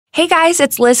Hey guys,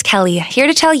 it's Liz Kelly, here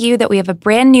to tell you that we have a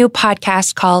brand new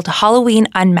podcast called Halloween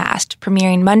Unmasked,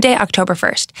 premiering Monday, October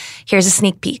 1st. Here's a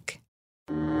sneak peek.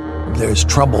 There's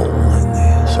trouble in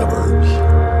the suburbs.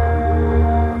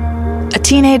 A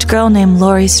teenage girl named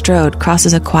Laurie Strode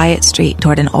crosses a quiet street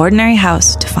toward an ordinary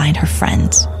house to find her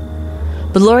friends.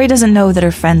 But Laurie doesn't know that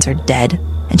her friends are dead,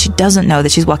 and she doesn't know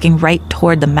that she's walking right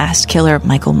toward the masked killer,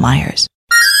 Michael Myers.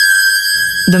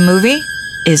 The movie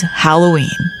is Halloween.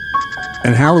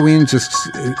 And Halloween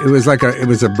it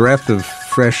was a breath of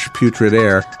fresh, putrid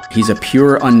air. He's a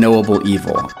pure, unknowable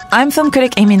evil. I'm film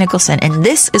critic Amy Nicholson, and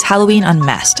this is Halloween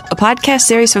Unmasked, a podcast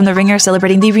series from The Ringer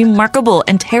celebrating the remarkable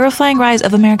and terrifying rise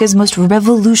of America's most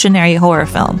revolutionary horror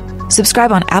film.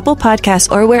 Subscribe on Apple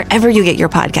Podcasts or wherever you get your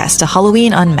podcasts to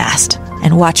Halloween Unmasked,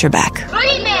 and watch your back.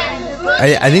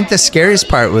 I think the scariest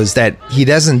part was that he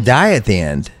doesn't die at the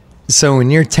end. So when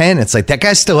you're 10, it's like, that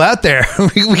guy's still out there.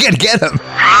 we gotta get him.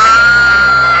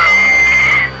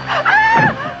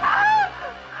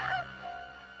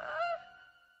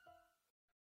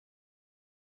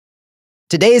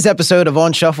 Today's episode of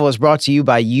On Shuffle is brought to you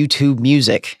by YouTube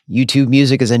Music. YouTube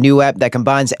Music is a new app that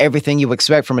combines everything you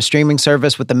expect from a streaming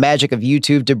service with the magic of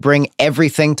YouTube to bring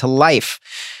everything to life.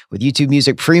 With YouTube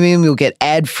Music Premium, you'll get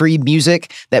ad-free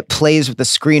music that plays with the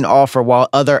screen off or while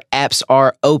other apps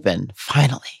are open.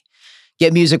 Finally.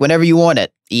 Get music whenever you want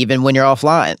it, even when you're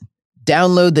offline.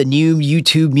 Download the new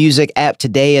YouTube Music app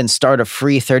today and start a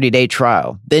free 30-day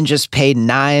trial. Then just pay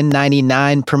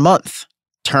 $9.99 per month.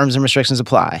 Terms and restrictions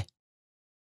apply.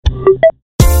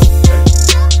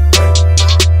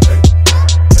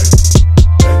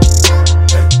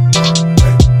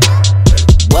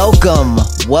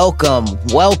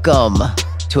 Welcome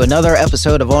to another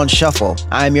episode of On Shuffle.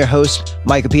 I'm your host,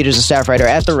 Micah Peters, a staff writer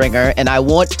at The Ringer, and I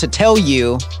want to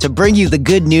bring you the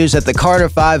good news that the Carter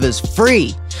 5 is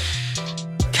free.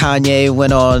 Kanye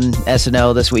went on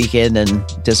SNL this weekend and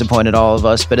disappointed all of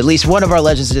us, but at least one of our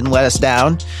legends didn't let us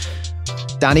down.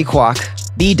 Donnie Kwak,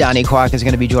 the Donnie Kwak, is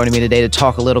going to be joining me today to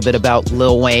talk a little bit about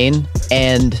Lil Wayne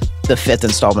and the 5th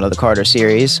installment of the Carter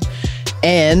series.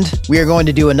 And we are going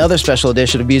to do another special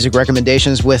edition of Music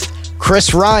Recommendations with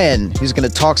Chris Ryan, who's going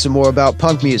to talk some more about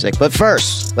punk music. But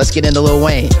first, let's get into Lil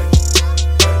Wayne.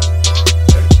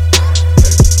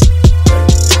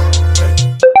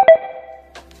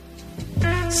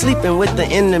 Sleeping with the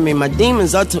enemy, my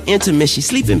demons are too intimate. She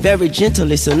sleeping very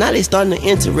gently, so now they starting to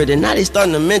enter it, and now they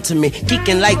starting to mentor me.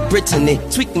 Geeking like Brittany,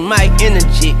 tweaking my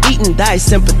energy, eating die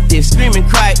sympathy, screaming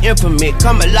cry infamy,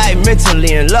 come alive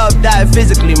mentally, and love die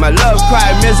physically. My love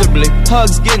cry miserably,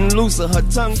 hugs getting looser, her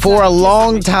tongue. For a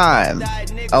long time,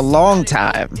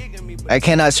 I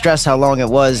cannot stress how long it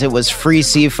was free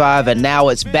C5, and now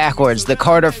it's backwards. The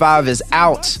Carter 5 is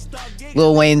out.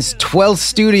 Lil Wayne's 12th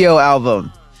studio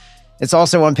album. It's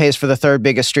also on pace for the third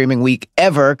biggest streaming week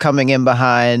ever, coming in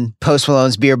behind Post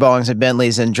Malone's Beer Bongs and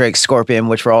Bentleys and Drake's Scorpion,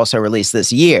 which were also released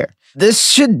this year. This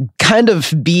should kind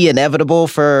of be inevitable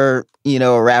for,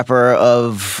 a rapper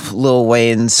of Lil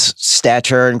Wayne's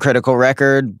stature and critical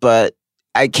record, but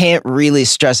I can't really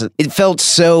stress it. It felt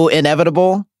so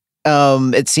inevitable.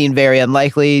 It seemed very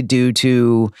unlikely due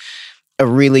to a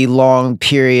really long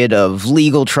period of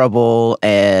legal trouble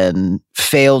and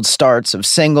failed starts of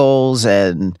singles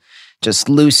and just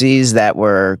loosies that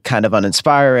were kind of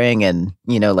uninspiring and,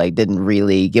 didn't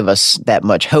really give us that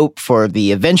much hope for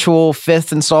the eventual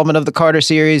 5th installment of the Carter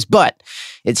series, but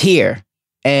it's here.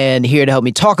 And here to help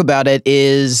me talk about it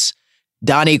is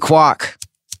Donnie Kwak.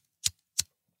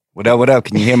 What up?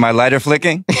 Can you hear my lighter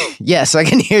flicking? Yes, I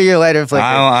can hear your lighter flicking.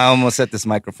 I almost set this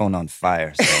microphone on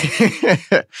fire.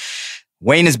 So.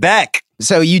 Wayne is back.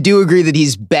 So you do agree that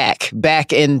he's back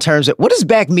in terms of, what does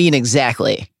back mean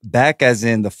exactly? Back as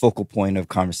in the focal point of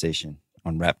conversation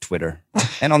on rap Twitter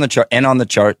and on the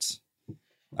charts.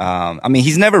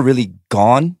 He's never really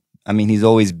gone. He's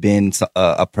always been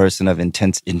a person of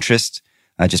intense interest,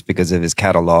 just because of his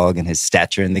catalog and his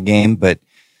stature in the game. But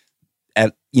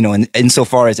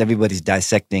insofar as everybody's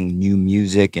dissecting new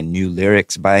music and new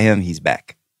lyrics by him, he's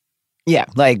back. Yeah,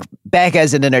 like back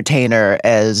as an entertainer,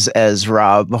 as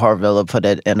Rob Harvilla put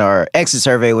it in our exit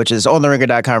survey, which is on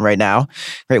theringer.com right now.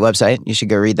 Great website. You should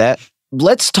go read that.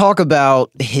 Let's talk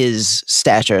about his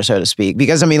stature, so to speak,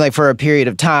 because for a period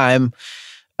of time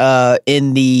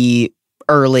in the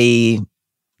early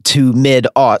to mid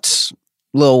aughts,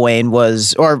 Lil Wayne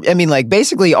was,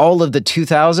 basically all of the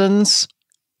 2000s.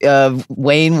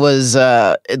 Wayne was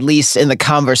at least in the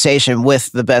conversation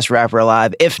with the best rapper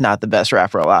alive, if not the best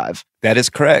rapper alive. That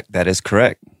is correct.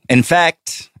 In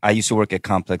fact, I used to work at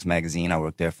Complex Magazine. I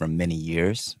worked there for many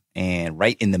years. And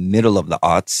right in the middle of the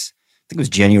aughts, I think it was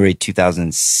January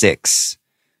 2006,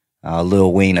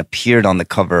 Lil Wayne appeared on the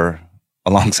cover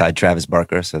alongside Travis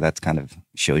Barker, so that's kind of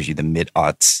shows you the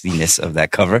mid-autsiness of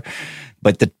that cover.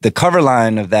 But the cover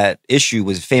line of that issue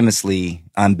was famously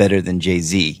 "I'm Better Than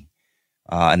Jay-Z,"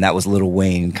 and that was Lil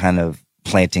Wayne kind of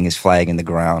planting his flag in the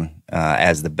ground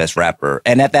as the best rapper.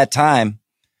 And at that time,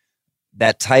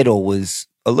 that title was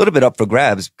a little bit up for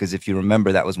grabs, because if you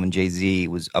remember, that was when Jay-Z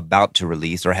was about to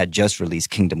release or had just released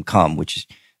Kingdom Come, which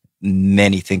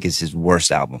many think is his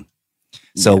worst album.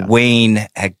 So Wayne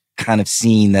had kind of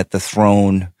seen that the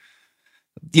throne,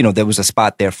 you know, there was a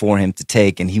spot there for him to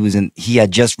take. And he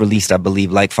had just released, I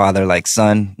believe, Like Father, Like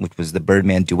Son, which was the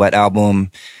Birdman duet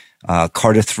album.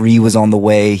 Carter 3 was on the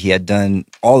way. He had done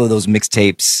all of those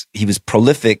mixtapes. He was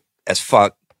prolific as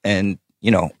fuck. And, you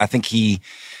know, I think he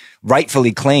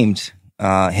rightfully claimed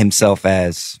himself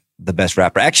as the best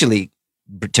rapper. Actually,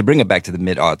 to bring it back to the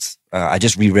mid-aughts, I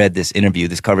just reread this interview,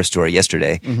 this cover story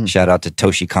yesterday. Mm-hmm. Shout out to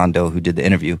Toshi Kondo, who did the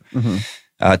interview. Mm-hmm.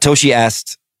 Toshi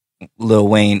asked Lil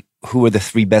Wayne, who are the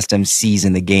 3 best MCs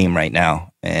in the game right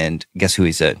now? And guess who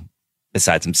he said,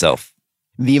 besides himself?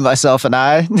 Me, myself, and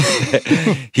I.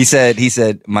 He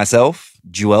said, myself,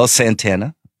 Joel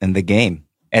Santana, and The Game.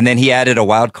 And then he added a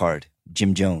wild card,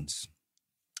 Jim Jones.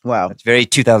 Wow. That's very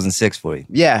 2006 for you.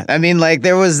 Yeah. I mean, like,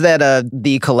 there was that,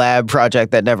 the collab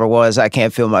project that never was, I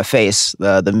Can't Feel My Face,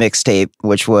 the mixtape,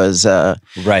 which was,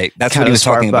 right. That's what he was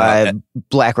talking about.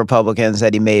 Black Republicans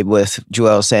that he made with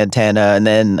Joel Santana. And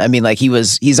then, I mean, like,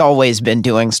 he's always been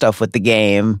doing stuff with The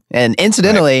Game. And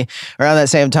incidentally, around that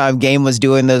same time, Game was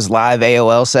doing those live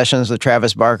AOL sessions with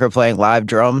Travis Barker playing live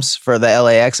drums for the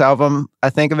LAX album,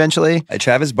 I think, eventually.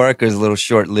 Travis Barker's little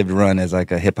short-lived run as like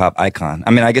a hip-hop icon.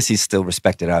 I mean, I guess he's still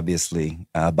respected, obviously,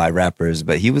 by rappers,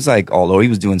 but he was like all over. He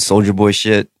was doing Soulja Boy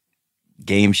shit,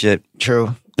 Game shit.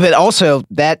 True. But also,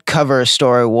 that cover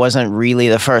story wasn't really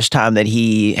the first time that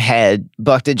he had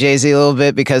bucked at Jay-Z a little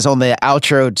bit, because on the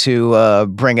outro to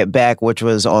Bring It Back, which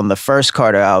was on the first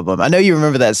Carter album, I know you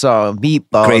remember that song,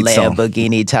 Meatball, Great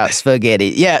Lamborghini, Top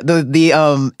Spaghetti. Yeah, the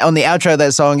on the outro of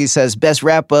that song, he says, best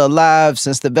rapper alive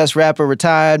since the best rapper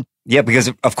retired. Yeah, because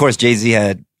of course Jay-Z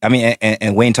had, I mean,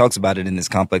 and Wayne talks about it in this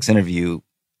Complex interview,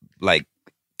 like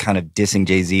kind of dissing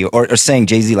Jay-Z or saying,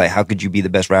 Jay-Z, like, how could you be the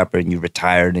best rapper and you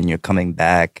retired and you're coming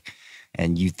back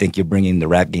and you think you're bringing the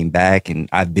rap game back and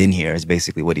I've been here, is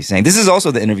basically what he's saying. This is also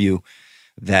the interview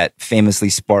that famously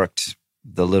sparked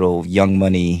the little Young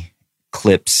Money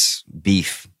Clips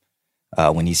beef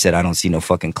when he said, I don't see no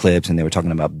fucking clips, and they were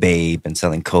talking about Babe and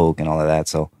selling coke and all of that.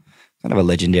 So kind of a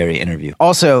legendary interview.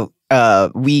 Also,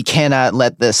 we cannot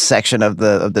let this section of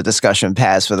the discussion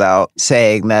pass without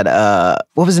saying that,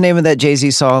 what was the name of that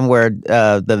Jay-Z song where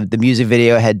the music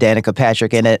video had Danica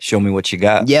Patrick in it? Show Me What You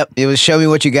Got. Yep, it was Show Me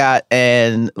What You Got,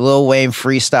 and Lil Wayne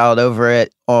freestyled over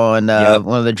it on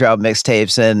one of the Drought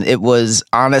mixtapes, and it was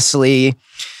honestly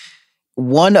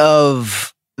one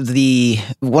of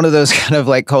those kind of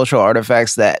like cultural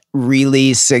artifacts that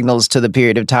really signals to the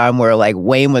period of time where like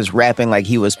Wayne was rapping like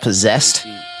he was possessed.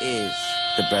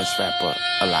 The best rapper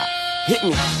alive. Hit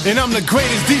me. And I'm the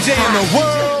greatest DJ in the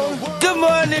world. Good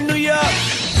morning, New York.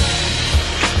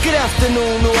 Good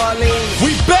afternoon, New Orleans.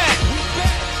 We back.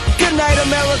 Good night,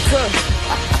 America.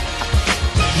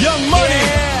 Young Money.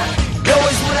 Yeah. Know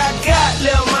it's what I got,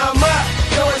 Lil Mama.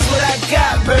 Know it's what I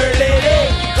got, Bird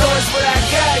Lady. Know it's what I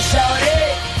got,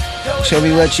 Shawty. Show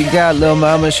me what you got, Lil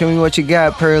Mama. Show me what you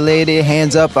got, Pearl Lady.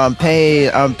 Hands up, I'm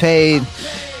paid. I'm paid.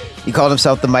 He called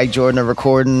himself the Mike Jordan of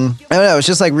recording. I don't know. It's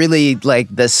just like really like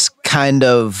this kind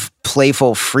of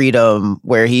playful freedom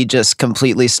where he just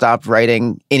completely stopped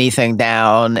writing anything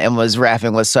down and was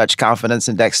rapping with such confidence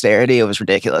and dexterity. It was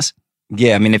ridiculous.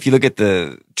 Yeah, I mean, if you look at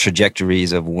the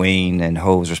trajectories of Wayne and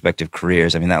Hove's respective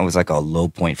careers, I mean, that was like a low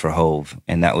point for Hove.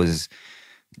 And that was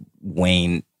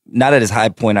Wayne, not at his high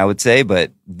point, I would say,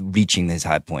 but reaching his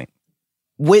high point.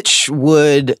 Which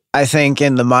would, I think,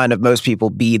 in the mind of most people,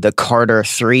 be the Carter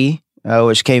 3,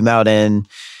 which came out in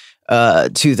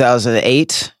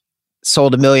 2008.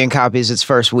 Sold 1 million copies its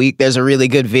first week. There's a really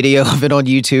good video of it on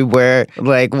YouTube where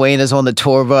like Wayne is on the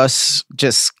tour bus,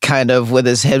 just kind of with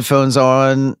his headphones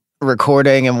on,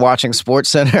 recording and watching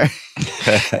SportsCenter.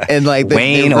 And like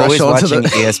Wayne always watching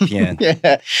ESPN.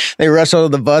 Yeah, they rush onto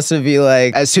the bus and be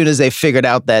like, as soon as they figured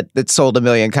out that it sold 1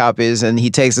 million copies, and he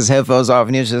takes his headphones off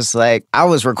and he's just like, I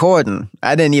was recording.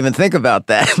 I didn't even think about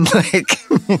that. Like,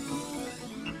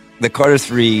 the Carter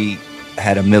 3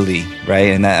 had a milli,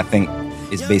 right? And that I think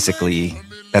is basically,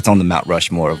 that's on the Mount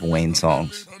Rushmore of Wayne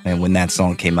songs. And when that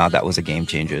song came out, that was a game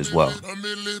changer as well.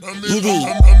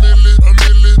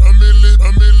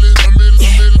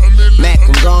 Mac,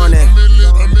 I'm gone.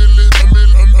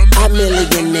 A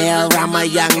millionaire, I'm a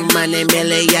young money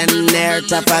millionaire,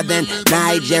 tougher than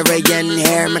Nigerian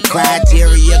hair. My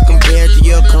criteria compared to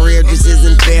your career just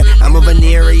isn't fair. I'm a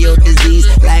venereal disease,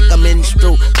 like a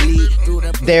menstrual bleed through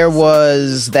the... There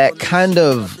was that kind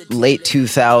of late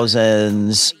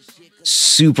 2000s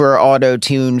super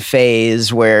auto-tune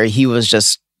phase where he was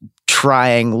just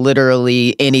trying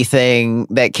literally anything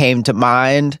that came to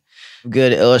mind.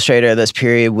 Good illustrator of this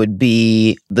period would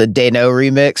be the Dano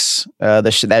remix, that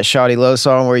Shawty Low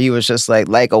song where he was just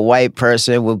like a white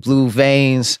person with blue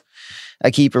veins. I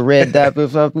keep a red dot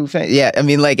with a blue vein. Yeah, I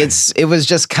mean, like it was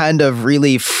just kind of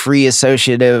really free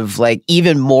associative, like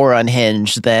even more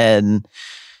unhinged than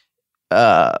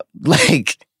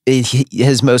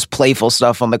his most playful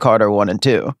stuff on the Carter 1 and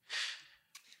 2.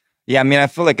 Yeah, I mean, I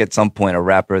feel like at some point a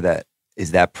rapper that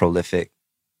is that prolific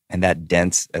and that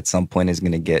dense at some point is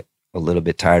going to get a little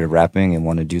bit tired of rapping and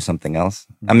want to do something else.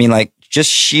 I mean, like just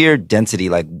sheer density,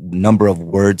 like number of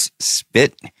words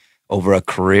spit over a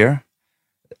career.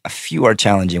 A few are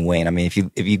challenging Wayne. I mean, if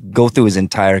you go through his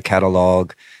entire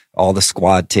catalog, all the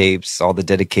squad tapes, all the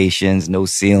dedications, No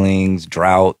Ceilings,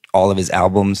 Drought, all of his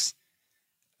albums.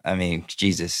 I mean,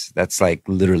 Jesus, that's like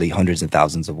literally hundreds of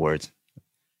thousands of words.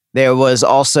 There was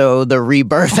also the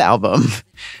Rebirth album,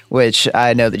 which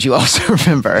I know that you also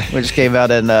remember, which came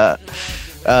out in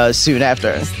soon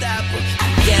after.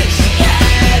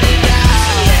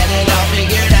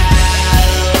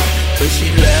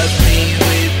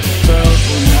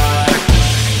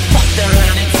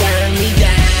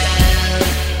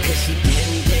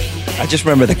 I just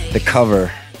remember the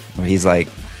cover where he's like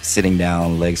sitting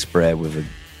down, legs spread with an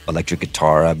electric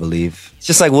guitar, I believe. It's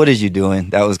just like, what is you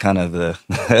doing? That was kind of the...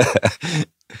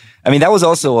 I mean, that was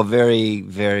also a very,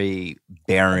 very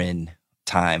barren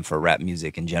time for rap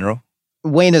music in general.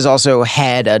 Wayne has also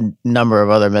had a number of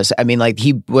other I mean, like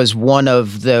he was one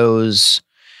of those.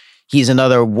 He's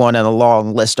another one in a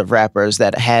long list of rappers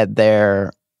that had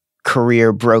their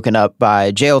career broken up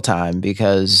by jail time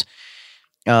because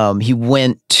he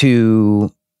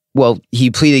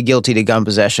pleaded guilty to gun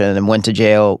possession and went to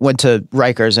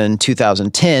Rikers in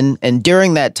 2010. And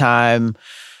during that time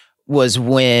was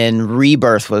when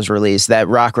Rebirth was released, that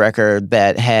rock record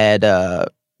that had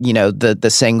the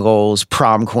singles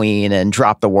Prom Queen and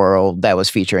Drop the World that was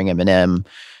featuring Eminem.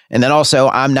 And then also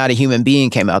I'm Not a Human Being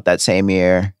came out that same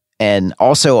year and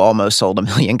also almost sold 1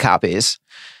 million copies.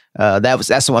 That's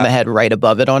the one that had Right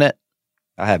Above It on it.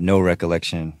 I have no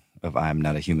recollection of I'm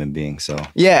Not a Human Being, so.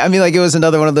 Yeah, I mean, like it was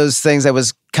another one of those things that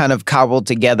was kind of cobbled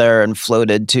together and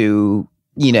floated to,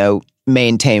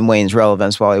 maintain Wayne's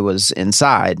relevance while he was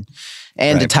inside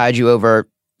and to tide you over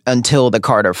until the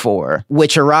Carter 4,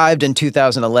 which arrived in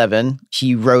 2011.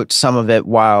 He wrote some of it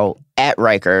while at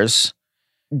Rikers.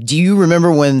 Do you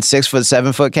remember when 6 Foot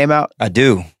 7 Foot came out? I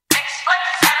do.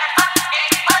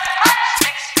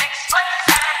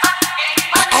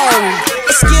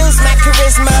 Excuse my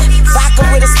charisma, vodka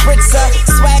with a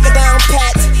spritzer, swagger down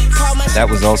pat. That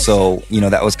was also,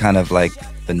 that was kind of like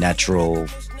the natural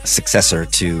successor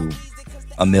to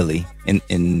A Milli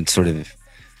in sort of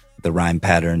the rhyme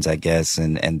patterns, I guess,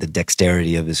 and the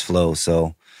dexterity of his flow.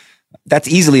 So that's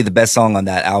easily the best song on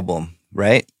that album,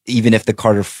 right? Even if the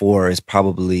Carter 4 is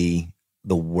probably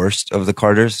the worst of the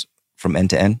Carters from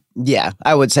end to end. Yeah,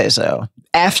 I would say so.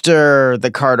 After the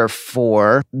Carter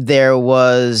 4, there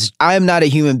was I'm Not a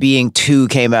Human Being 2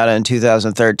 came out in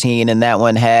 2013, and that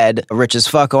one had Rich as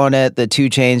Fuck on it, the 2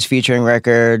 Chainz featuring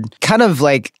record. Kind of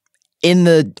like in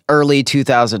the early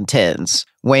 2010s,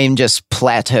 Wayne just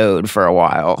plateaued for a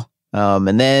while.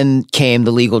 And then came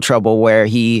the legal trouble where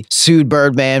he sued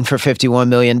Birdman for $51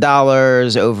 million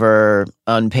over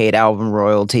unpaid album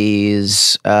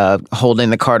royalties,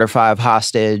 holding the Carter 5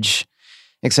 hostage,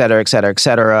 et cetera, et cetera, et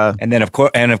cetera. And then, of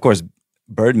course,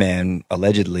 Birdman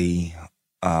allegedly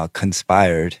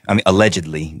conspired. I mean,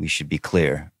 allegedly, we should be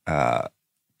clear, to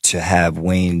have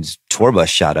Wayne's tour bus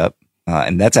shot up.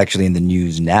 And that's actually in the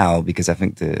news now because I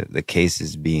think the case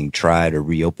is being tried or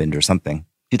reopened or something.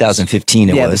 2015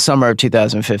 it was. Yeah, the summer of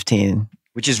 2015.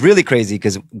 Which is really crazy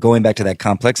because going back to that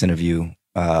Complex interview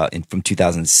from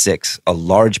 2006, a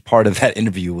large part of that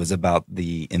interview was about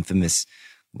the infamous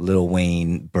Lil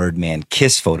Wayne Birdman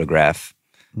kiss photograph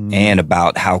and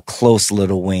about how close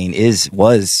Lil Wayne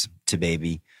was to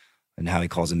Baby and how he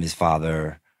calls him his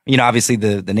father. Obviously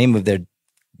the name of their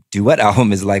duet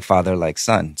album is Like Father, Like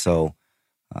Son. So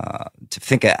to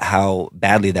think at how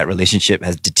badly that relationship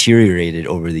has deteriorated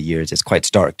over the years, it's quite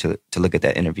stark to look at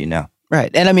that interview now.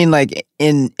 Right. And I mean, like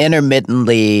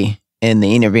intermittently in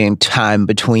the interviewing time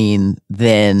between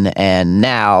then and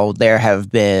now, there have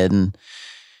been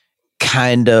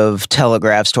kind of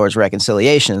telegraphs towards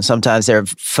reconciliation. Sometimes they're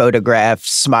photographed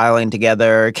smiling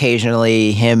together.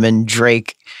 Occasionally, him and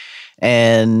Drake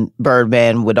and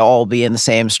Birdman would all be in the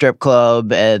same strip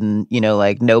club, and, you know,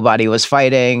 like nobody was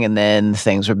fighting, and then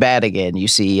things were bad again. You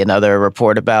see another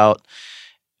report about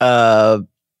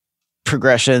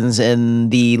progressions in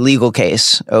the legal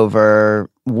case over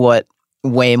what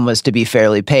Wayne was to be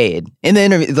fairly paid. In the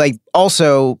interview, like,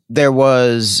 also there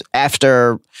was,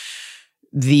 after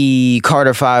the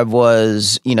Carter Five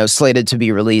was, you know, slated to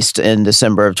be released in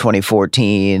December of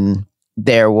 2014,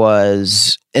 there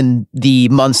was, in the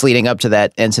months leading up to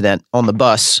that incident on the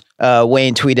bus,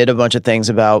 Wayne tweeted a bunch of things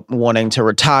about wanting to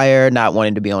retire, not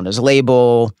wanting to be on his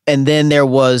label. And then there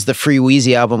was the Free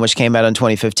Weezy album, which came out in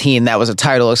 2015. That was a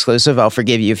Tidal exclusive. I'll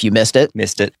forgive you if you missed it.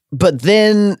 But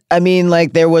then, I mean,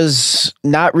 like, there was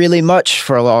not really much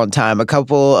for a long time. A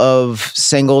couple of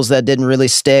singles that didn't really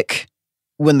stick.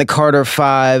 When the Carter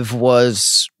Five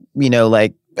was, you know,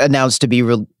 like, announced to be,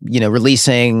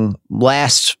 releasing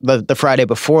the Friday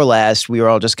before last, we were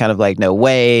all just kind of like, no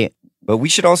way. But we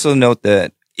should also note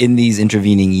that in these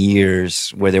intervening years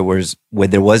where there was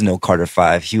no Carter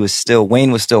Five,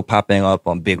 Wayne was still popping up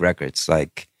on big records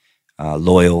like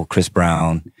Loyal, Chris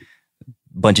Brown, a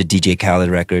bunch of DJ Khaled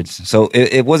records. So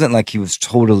it wasn't like he was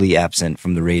totally absent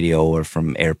from the radio or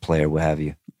from airplay or what have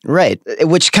you. Right.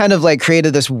 Which kind of like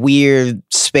created this weird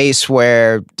space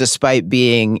where, despite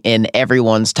being in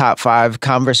everyone's top 5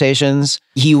 conversations,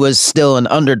 he was still an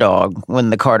underdog when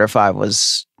the Carter Five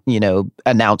was, you know,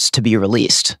 announced to be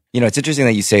released. You know, it's interesting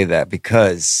that you say that,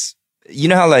 because you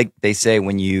know how, like, they say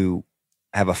when you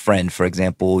have a friend, for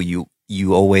example, you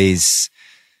always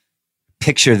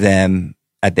picture them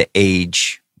at the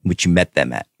age which you met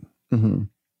them at. Mm-hmm.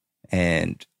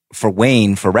 And for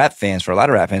Wayne, for a lot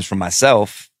of rap fans, for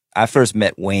myself, I first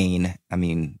met Wayne, I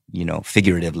mean, you know,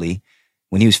 figuratively,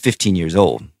 when he was 15 years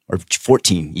old, or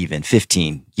 14 even,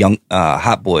 15, young,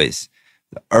 Hot Boys,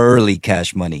 early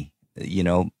Cash Money, you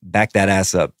know, back that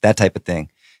ass up, that type of thing.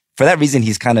 For that reason,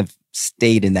 he's kind of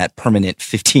stayed in that permanent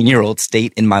 15-year-old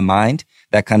state in my mind,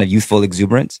 that kind of youthful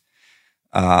exuberance.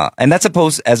 And that's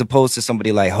as opposed to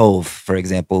somebody like Hove, for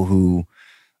example, who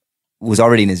was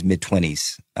already in his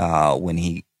mid-20s when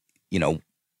he, you know,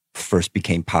 first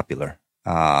became popular.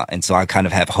 And so I kind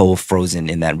of have Hove frozen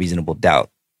in that reasonable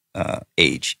doubt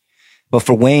age. But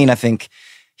for Wayne, I think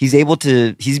he's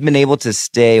been able to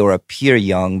stay or appear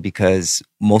young because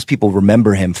most people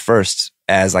remember him first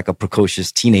as like a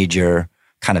precocious teenager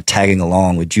kind of tagging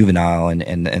along with Juvenile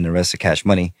and the rest of Cash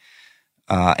Money.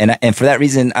 And for that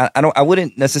reason, I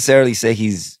wouldn't necessarily say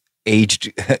he's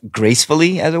aged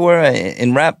gracefully, as it were,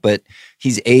 in rap, but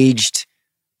he's aged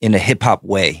in a hip hop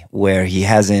way where he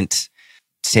hasn't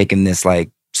taken this like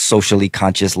socially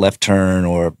conscious left turn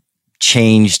or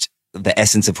changed the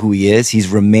essence of who he is. He's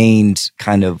remained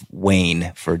kind of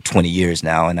Wayne for 20 years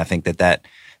now. And I think that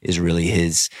is really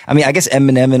his. I mean, I guess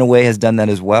Eminem in a way has done that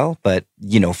as well, but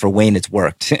you know, for Wayne it's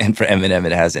worked, and for Eminem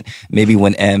it hasn't. Maybe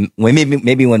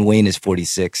when Wayne is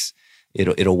 46,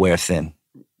 it'll wear thin.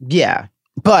 Yeah,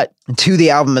 but to the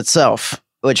album itself,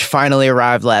 which finally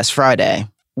arrived last Friday,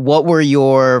 what were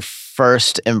your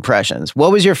first impressions?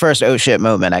 What was your first oh shit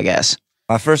moment, I guess?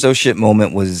 My first oh shit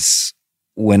moment was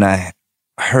when I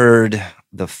heard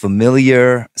the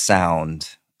familiar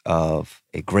sound of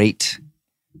a great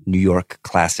New York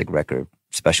classic record,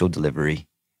 Special Delivery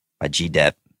by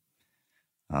G-Dep.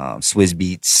 Swizz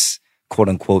Beatz, quote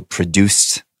unquote,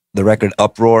 produced the record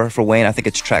Uproar for Wayne. I think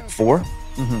it's track 4.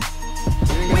 Mm-hmm.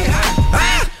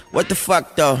 What the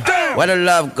fuck though? Where the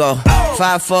love go?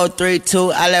 5, 4, 3,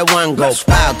 2, I let one go.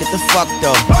 Wow, get the fuck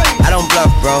though. I don't bluff,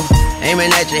 bro.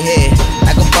 Aiming at your head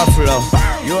like a buffalo.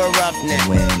 You're a roughneck. And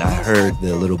when I heard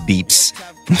the little beeps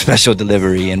from Special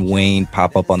Delivery and Wayne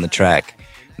pop up on the track,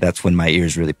 that's when my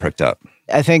ears really perked up.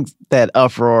 I think that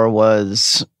Uproar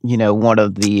was, you know, one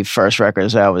of the first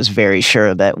records I was very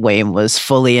sure that Wayne was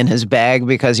fully in his bag,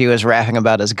 because he was rapping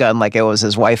about his gun like it was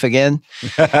his wife again.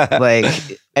 Like,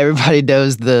 everybody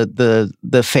knows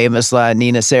the famous line,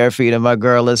 Nina Serafina, my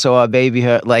girl is so I baby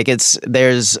her. Like,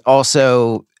 there's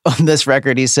also on this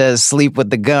record, he says, sleep with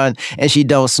the gun and she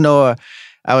don't snore.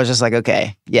 I was just like,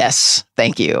 okay, yes,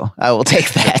 thank you. I will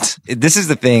take that. This is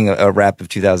the thing, a rap of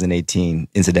 2018,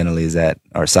 incidentally, is that,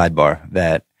 our sidebar,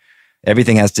 that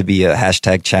everything has to be a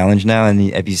hashtag challenge now.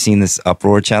 And have you seen this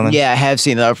Uproar challenge? Yeah, I have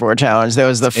seen the Uproar challenge. There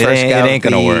was the first guy. It ain't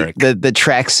gonna work. The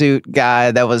tracksuit guy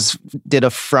that did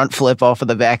a front flip off of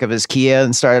the back of his Kia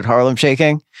and started Harlem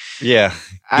shaking. Yeah.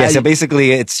 Yeah, so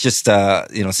basically it's just,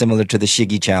 similar to the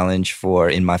Shiggy challenge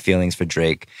for In My Feelings for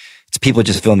Drake. It's people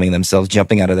just filming themselves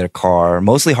jumping out of their car,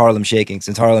 mostly Harlem shaking,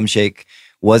 since Harlem Shake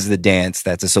was the dance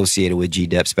that's associated with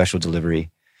G-Dep Special Delivery.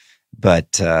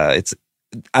 But I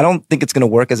don't think it's going to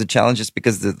work as a challenge just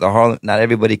because the Harlem, not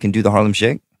everybody can do the Harlem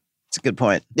Shake. It's a good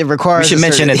point. It requires. We should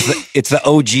mention it's the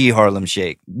OG Harlem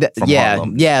Shake.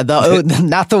 Harlem.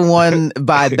 Not the one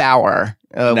by Bauer,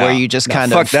 where you just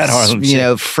kind of that Harlem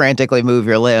Shake. Frantically move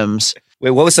your limbs.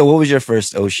 Wait, what was your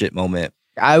first oh shit moment?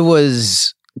 I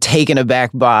was taken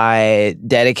aback by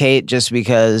Dedicate just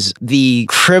because the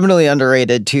criminally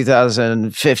underrated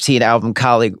 2015 album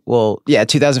Collie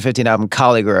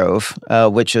Grove,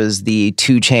 which was the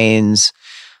 2 Chainz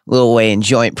Lil Wayne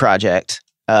joint project,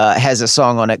 has a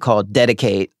song on it called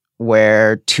Dedicate,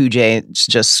 where 2 Chainz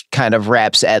just kind of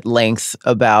raps at length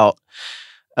about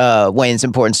Wayne's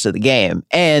importance to the game.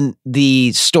 And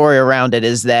the story around it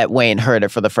is that Wayne heard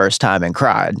it for the first time and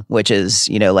cried, which is,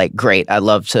 great. I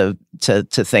love to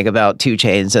think about 2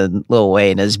 Chainz and Lil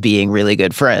Wayne as being really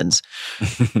good friends.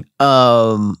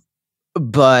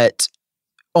 But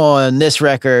on this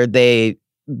record, they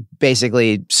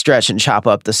basically stretch and chop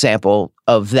up the sample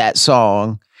of that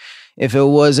song. If it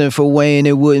wasn't for Wayne,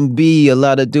 it wouldn't be a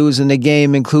lot of dudes in the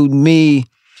game, including me.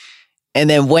 And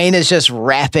then Wayne is just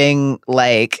rapping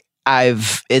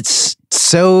it's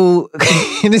so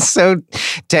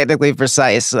technically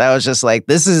precise. I was just like,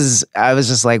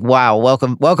 wow,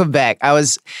 welcome back. I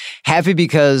was happy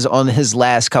because on his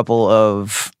last couple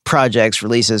of projects,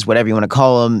 releases, whatever you want to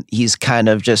call them, he's kind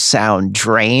of just sound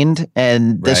drained.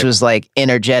 And this was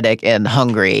energetic and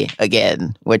hungry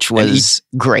again, which was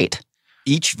great.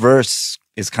 Each verse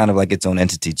is kind of like its own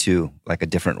entity too, like a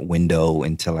different window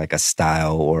into like a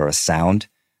style or a sound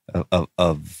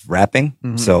of rapping.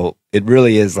 Mm-hmm. So it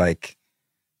really is like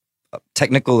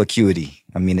technical acuity.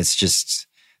 I mean, it's just,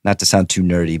 not to sound too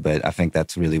nerdy, but I think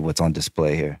that's really what's on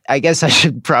display here. I guess I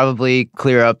should probably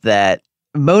clear up that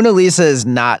Mona Lisa is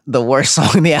not the worst song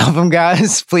in the album,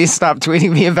 guys. Please stop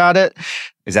tweeting me about it.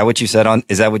 Is that what you said on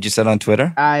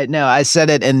Twitter? No, I said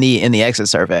it in the exit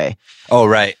survey. Oh,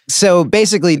 right. So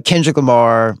basically, Kendrick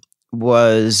Lamar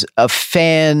was a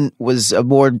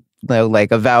more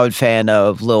like a avowed fan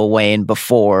of Lil Wayne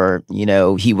before,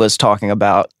 he was talking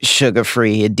about Sugar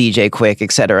Free and DJ Quick,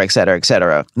 et cetera, et cetera, et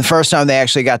cetera. The first time they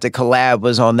actually got to collab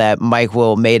was on that Mike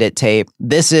Will Made It tape.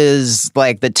 This is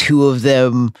like the two of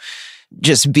them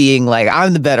just being like,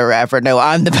 I'm the better rapper. No,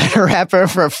 I'm the better rapper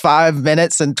for 5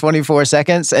 minutes and 24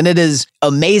 seconds. And it is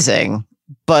amazing.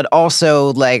 But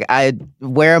also,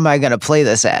 where am I going to play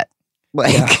this at?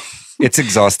 It's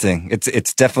exhausting.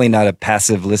 It's definitely not a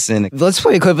passive listen. Let's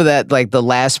play a clip of that, the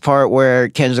last part where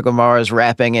Kendrick Lamar is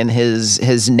rapping in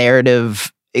his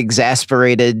narrative,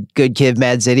 exasperated, good kid,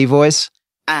 Mad City voice.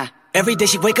 Every day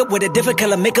she wake up with a different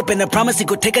color makeup and a promise he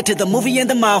could take her to the movie in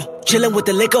the mall. Chilling with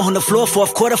the liquor on the floor,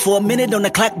 fourth quarter for a minute on the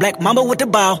clock, Black Mamba with the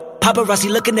bow. Paparazzi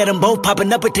looking at them both,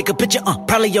 popping up and take a picture,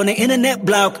 probably on the internet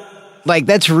blog.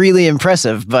 That's really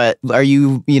impressive, but are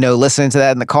you, listening to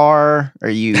that in the car?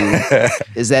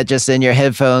 Is that just in your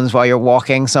headphones while you're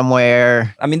walking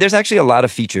somewhere? I mean, there's actually a lot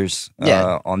of features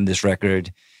on this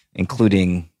record,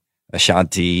 including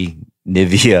Ashanti,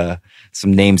 Nivea,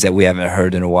 some names that we haven't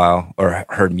heard in a while or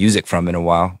heard music from in a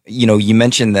while. You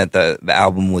mentioned that the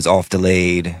album was off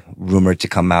delayed, rumored to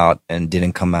come out and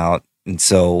didn't come out.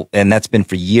 And that's been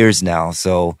for years now.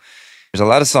 So there's a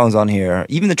lot of songs on here,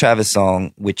 even the Travis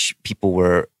song, which people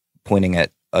were pointing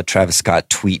at a Travis Scott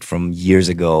tweet from years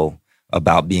ago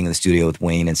about being in the studio with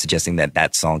Wayne and suggesting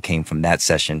that song came from that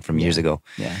session from years ago.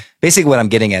 Yeah. Basically what I'm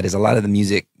getting at is a lot of the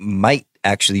music might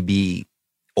actually be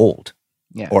old.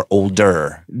 Yeah. Or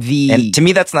older. And to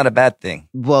me, that's not a bad thing.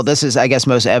 Well, this is, I guess,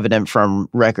 most evident from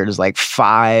records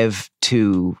 5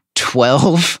 to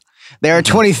 12. There are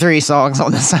 23 songs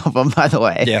on this album, by the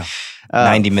way. Yeah.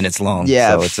 90 minutes long.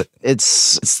 Yeah. So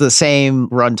it's the same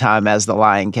runtime as The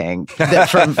Lion King.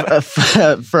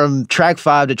 From track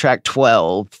 5 to track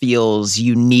 12 feels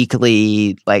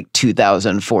uniquely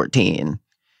 2014.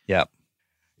 Yeah.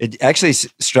 It actually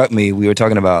struck me, we were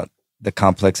talking about the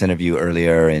Complex interview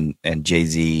earlier and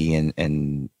Jay-Z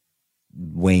and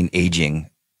Wayne aging.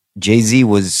 Jay-Z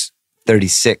was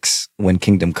 36 when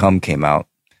Kingdom Come came out,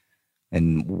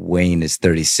 and Wayne is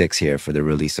 36 here for the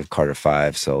release of Carter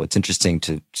 5. So it's interesting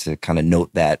to kind of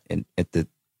note that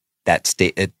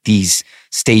at these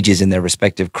stages in their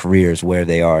respective careers where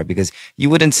they are, because you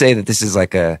wouldn't say that this is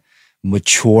like a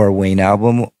mature Wayne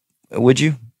album, would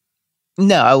you?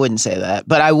 No, I wouldn't say that,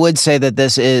 but I would say that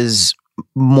this is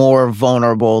more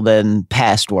vulnerable than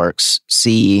past works.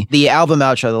 See, the album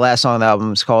outro, the last song on the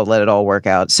album is called Let It All Work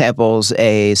Out, samples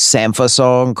a Sampha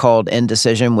song called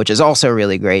Indecision, which is also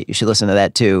really great. You should listen to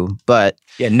that too. But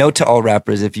yeah, note to all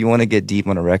rappers, if you want to get deep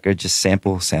on a record, just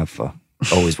sample Sampha.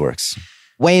 Always works.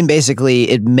 Wayne basically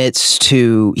admits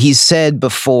to, he said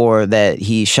before that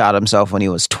he shot himself when he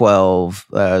was 12,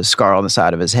 scar on the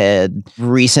side of his head.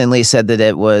 Recently said that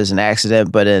it was an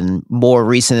accident, but in more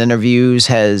recent interviews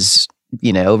has,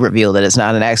 revealed that it's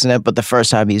not an accident. But the first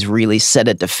time he's really said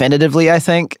it definitively, I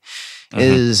think,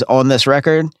 is on this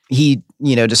record. He,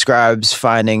 describes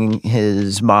finding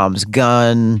his mom's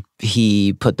gun.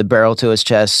 He put the barrel to his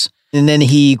chest, and then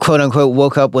he, quote unquote,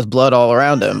 woke up with blood all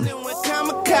around him.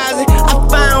 I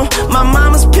found my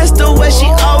mama's pistol where she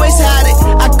always had it.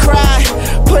 I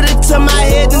cried, put it to my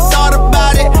head and thought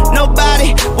about it.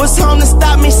 Nobody was home to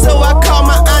stop me, so I called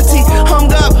my auntie,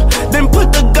 hung up, then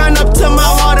put the gun up to my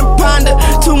heart and pondered.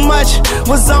 Too much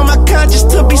was on my conscience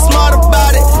to be smart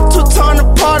about it. Too torn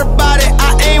apart about it.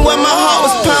 I aimed where my heart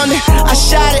was pounding. I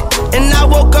shot it, and I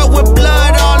woke up with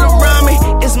blood all around me.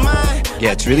 It's mine.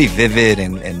 Yeah, it's really vivid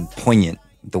and poignant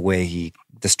the way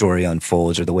the story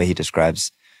unfolds, or the way he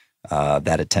describes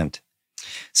that attempt.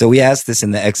 So we asked this in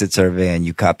the exit survey and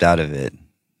you copped out of it,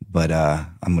 but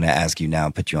I'm going to ask you now,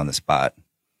 put you on the spot.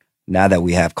 Now that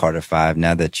we have Carter 5,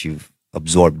 now that you've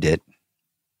absorbed it,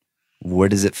 where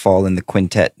does it fall in the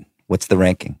quintet? What's the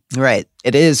ranking? Right.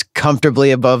 It is comfortably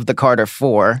above the Carter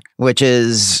 4, which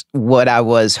is what I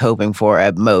was hoping for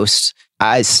at most.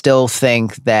 I still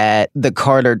think that the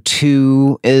Carter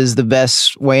 2 is the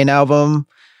best Wayne album,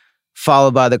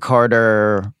 followed by the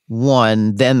Carter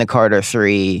 1, then the Carter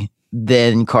 3,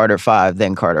 then Carter 5,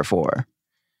 then Carter 4.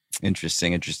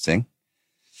 Interesting.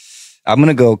 I'm going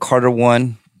to go Carter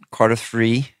 1, Carter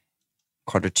 3,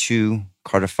 Carter 2,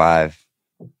 Carter 5,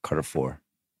 Carter 4.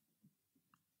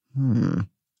 When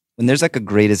there's like a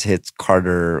greatest hits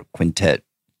Carter quintet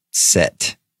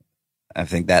set, I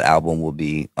think that album will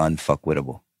be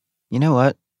unfuckwittable. You know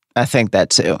what? I think that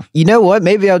too. You know what?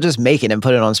 Maybe I'll just make it and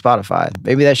put it on Spotify.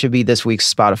 Maybe that should be this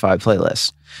week's Spotify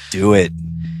playlist. Do it.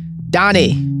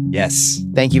 Donnie. Yes.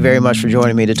 Thank you very much for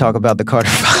joining me to talk about the Carter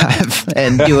 5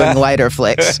 and doing lighter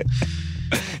flicks.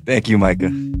 Thank you,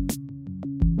 Micah.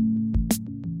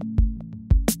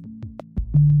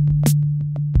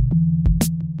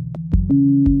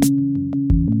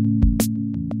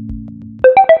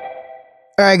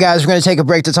 All right, guys, we're going to take a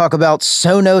break to talk about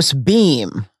Sonos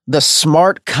Beam, the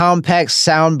smart, compact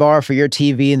soundbar for your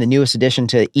TV and the newest addition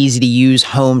to easy-to-use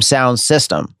home sound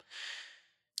system.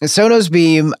 And Sonos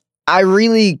Beam, I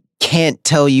really can't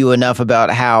tell you enough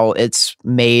about how it's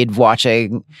made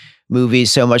watching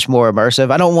movies so much more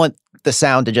immersive. I don't want the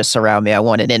sound to just surround me. I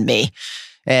want it in me.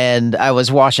 And I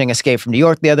was watching Escape from New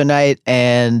York the other night,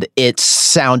 and it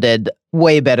sounded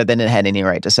way better than it had any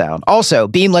right to sound. Also,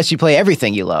 Beam lets you play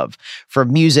everything you love,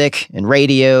 from music and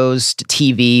radios to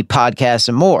TV, podcasts,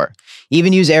 and more.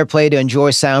 Even use AirPlay to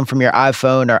enjoy sound from your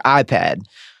iPhone or iPad,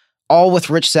 all with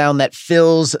rich sound that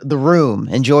fills the room.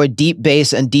 Enjoy deep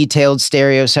bass and detailed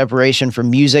stereo separation for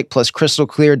music, plus crystal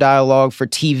clear dialogue for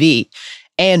TV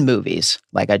and movies,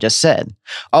 like I just said.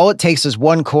 All it takes is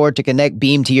one cord to connect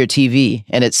Beam to your TV,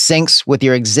 and it syncs with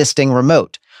your existing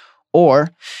remote.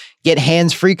 Or get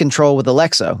hands-free control with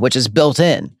Alexa, which is built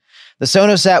in. The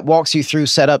Sonos app walks you through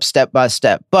setup step by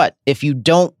step, but if you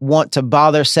don't want to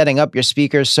bother setting up your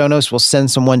speakers, Sonos will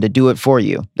send someone to do it for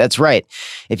you. That's right.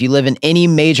 If you live in any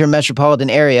major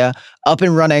metropolitan area, Up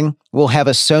and Running will have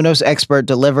a Sonos expert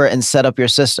deliver and set up your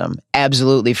system,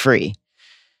 absolutely free.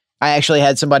 I actually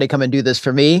had somebody come and do this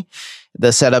for me.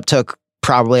 The setup took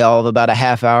probably all of about a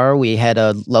half hour. We had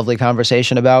a lovely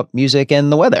conversation about music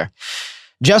and the weather.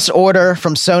 Just order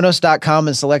from Sonos.com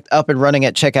and select Up and Running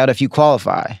at checkout if you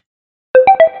qualify.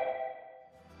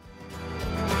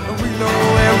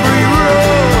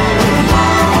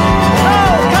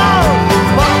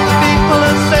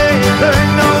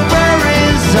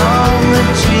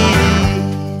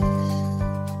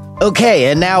 Okay,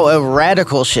 and now a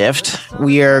radical shift.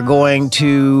 We are going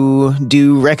to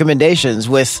do recommendations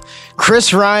with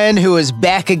Chris Ryan, who is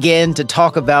back again to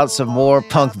talk about some more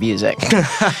punk music.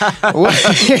 That's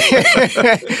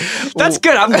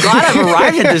good. I'm glad I've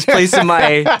arrived at this place in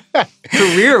my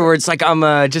career where it's like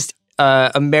I'm just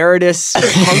emeritus punk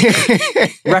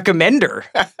recommender.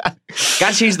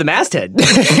 Gotta change the masthead.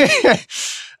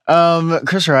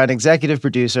 Chris Ryan, executive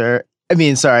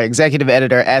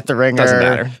editor at The Ringer. Doesn't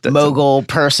matter. Mogul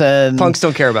person. Punks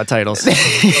don't care about titles.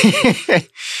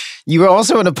 You were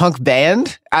also in a punk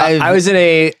band? I was in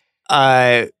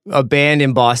a band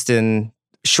in Boston,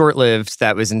 short-lived,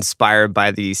 that was inspired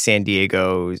by the San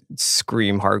Diego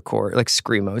scream hardcore, like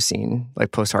screamo scene,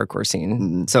 like post-hardcore scene.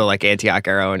 Mm-hmm. So like Antioch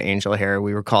Arrow and Angel Hair,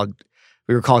 we were called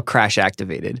Crash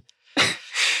Activated.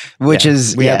 We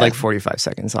had like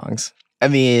 45-second songs. I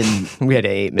mean, we had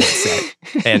an 8-minute set,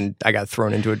 and I got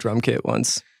thrown into a drum kit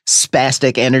once.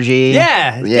 spastic energy.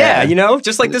 Yeah, you know,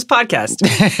 just like this podcast.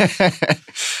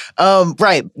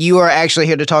 Right. You are actually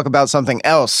here to talk about something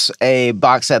else, a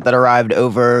box set that arrived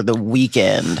over the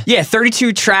weekend. Yeah,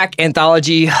 32-track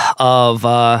anthology of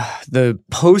the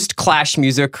post-Clash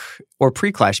music, or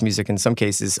pre-Clash music in some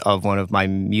cases, of one of my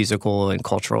musical and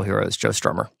cultural heroes, Joe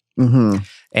Strummer. Mm-hmm.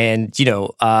 And, you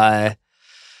know,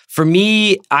 for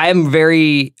me, I'm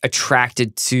very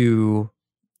attracted to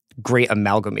great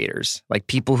amalgamators, like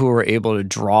people who are able to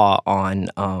draw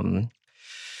on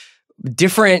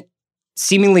different,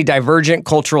 seemingly divergent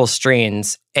cultural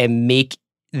strains and make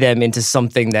them into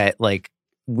something that like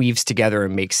weaves together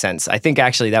and makes sense. I think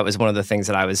actually that was one of the things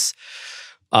that I was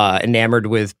enamored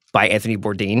with by Anthony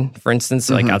Bourdain, for instance,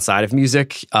 like outside of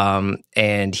music.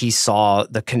 And he saw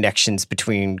the connections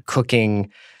between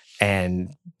cooking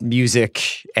and music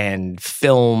and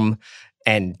film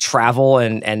and travel,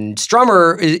 and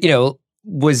Strummer, you know,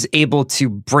 was able to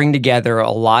bring together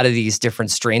a lot of these different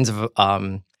strains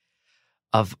of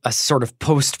a sort of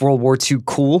post World War II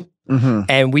cool,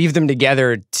 and weave them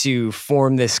together to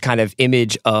form this kind of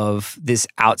image of this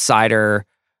outsider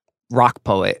rock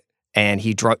poet. And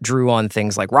he drew on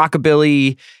things like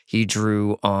rockabilly, he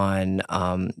drew on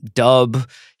dub,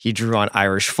 he drew on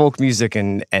Irish folk music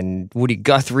and Woody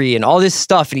Guthrie and all this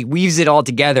stuff, and he weaves it all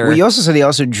together. Well, you also said he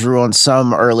also drew on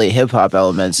some early hip-hop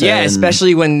elements. Yeah,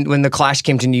 especially when the Clash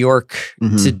came to New York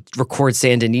to record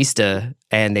Sandinista,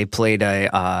 and they played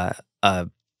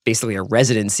basically a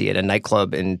residency at a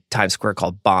nightclub in Times Square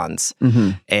called Bonds.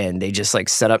 And they just like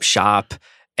set up shop.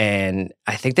 And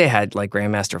I think they had like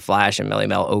Grandmaster Flash and Melly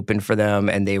Mel open for them.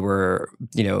 And they were,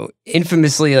 you know,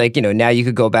 infamously like, you know, now you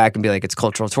could go back and be like, it's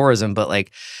cultural tourism, but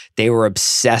like they were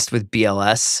obsessed with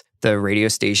BLS, the radio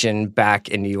station back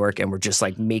in New York, and were just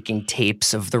like making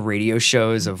tapes of the radio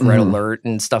shows of Red Alert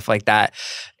and stuff like that.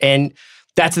 And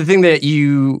that's the thing that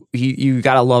you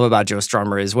got to love about Joe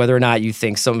Strummer, is whether or not you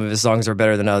think some of his songs are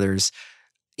better than others,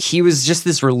 he was just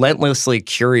this relentlessly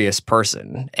curious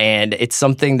person. And it's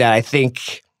something that I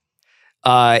think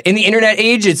in the internet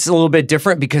age, it's a little bit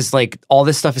different because like all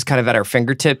this stuff is kind of at our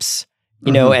fingertips,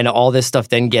 you know, and all this stuff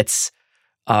then gets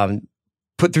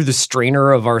put through the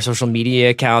strainer of our social media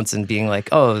accounts and being like,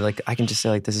 oh, like I can just say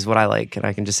like, this is what I like. And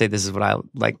I can just say, this is what I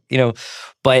like, you know,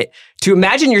 but to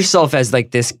imagine yourself as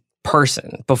like this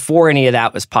person before any of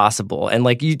that was possible. And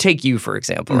like you take you, for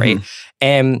example, right?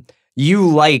 And you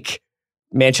like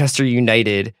Manchester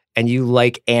United, and you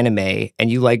like anime, and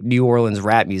you like New Orleans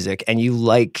rap music, and you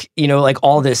like, you know, like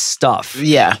all this stuff.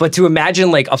 Yeah. But to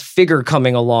imagine like a figure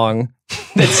coming along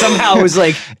that somehow was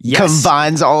like, yes,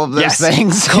 combines all of those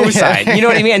things. Cosign. You know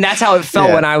what I mean? And that's how it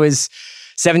felt when I was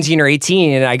 17 or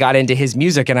 18 and I got into his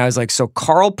music, and I was like, so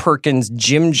Carl Perkins,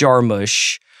 Jim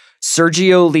Jarmusch,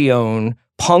 Sergio Leone,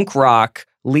 punk rock,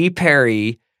 Lee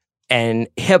Perry, and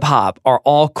hip hop are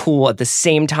all cool at the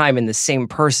same time in the same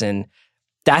person.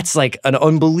 That's like an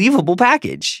unbelievable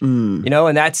package, you know?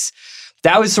 And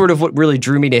that was sort of what really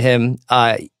drew me to him.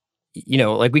 You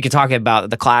know, like we could talk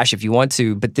about the Clash if you want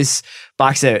to, but this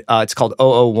box set, it's called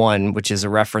 001, which is a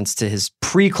reference to his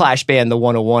pre-Clash band, the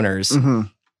 101ers. And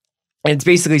it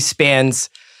basically spans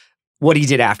what he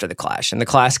did after the Clash. And the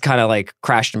Clash kind of like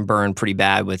crashed and burned pretty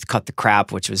bad with Cut the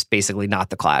Crap, which was basically not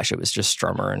the Clash. It was just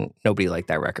Strummer, and nobody liked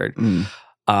that record.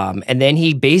 And then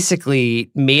he basically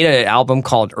made an album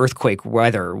called Earthquake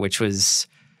Weather, which was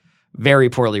very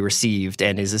poorly received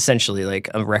and is essentially like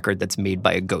a record that's made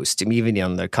by a ghost. I mean, even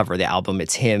on the cover of the album,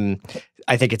 it's him.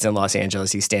 I think it's in Los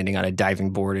Angeles. He's standing on a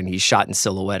diving board and he's shot in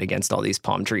silhouette against all these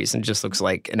palm trees, and it just looks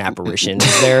like an apparition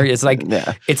there. It's like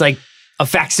it's like a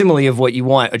facsimile of what you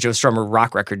want a Joe Strummer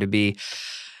rock record to be.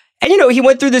 And, you know, he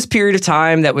went through this period of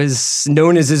time that was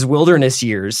known as his wilderness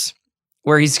years,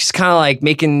 where he's just kind of like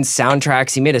making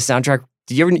soundtracks. He made a soundtrack.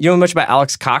 Do you know much about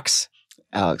Alex Cox?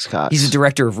 Alex Cox. He's the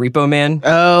director of Repo Man.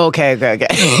 Oh, okay.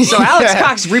 So Alex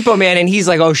Cox, Repo Man, and he's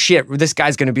like, oh shit, this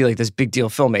guy's going to be like this big deal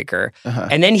filmmaker.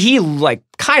 And then he like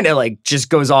kind of like just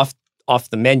goes off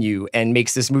the menu and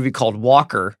makes this movie called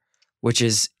Walker, which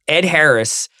is Ed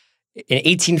Harris in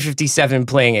 1857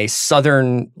 playing a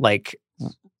Southern like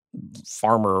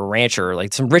farmer or rancher,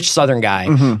 like some rich Southern guy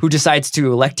who decides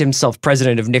to elect himself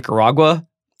president of Nicaragua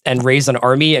and raise an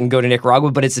army and go to Nicaragua.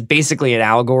 But it's basically an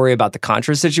allegory about the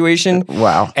Contra situation.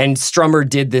 Wow. And Strummer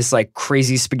did this like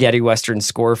crazy spaghetti Western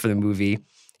score for the movie.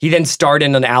 He then starred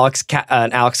in an Alex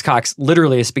Cox,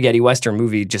 literally a spaghetti Western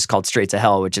movie just called Straight to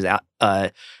Hell, which is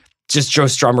just Joe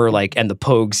Strummer like and the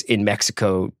Pogues in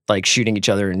Mexico, like shooting each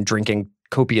other and drinking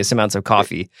copious amounts of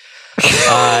coffee.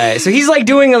 So he's like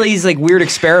doing all these like weird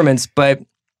experiments, but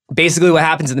basically what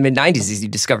happens in the mid-90s is he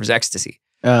discovers ecstasy.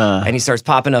 And he starts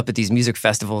popping up at these music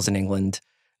festivals in England.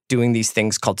 doing these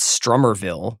things called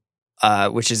Strummerville,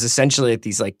 which is essentially like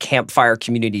these like campfire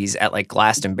communities at like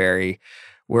Glastonbury,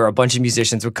 where a bunch of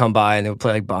musicians would come by and they would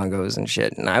play like bongos and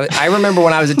shit. And I remember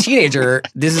when I was a teenager,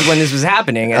 this is when this was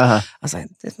happening. And I was like,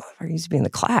 this motherfucker used to be in the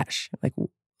Clash.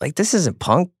 Like this isn't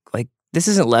punk. Like this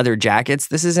isn't leather jackets.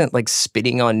 This isn't like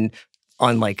spitting on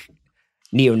like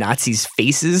neo-Nazis'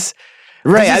 faces.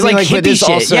 Right. I mean, like hippie but it's shit.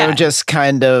 also just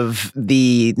kind of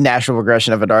the natural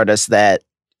progression of an artist that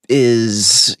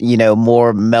is,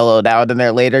 more mellowed out in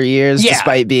their later years,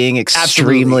 despite being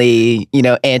extremely,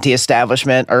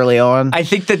 anti-establishment early on. I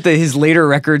think that his later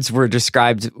records were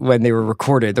described when they were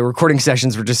recorded. The recording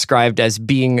sessions were described as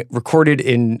being recorded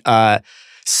in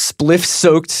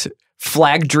spliff-soaked,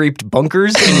 flag-draped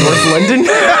bunkers in North London.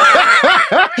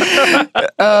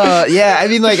 Yeah, I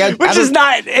mean, like, which is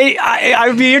not.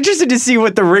 I'd be interested to see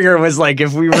what the ringer was like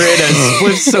if we were in a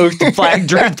split-soaked,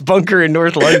 flag-draped bunker in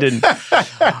North London.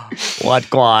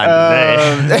 Wagwan.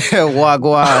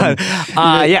 Wagwan.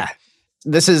 Yeah.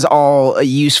 This is all a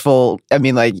useful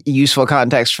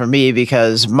context for me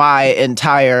because my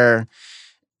entire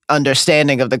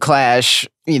understanding of the Clash,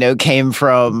 came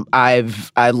from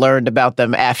I learned about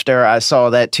them after I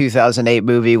saw that 2008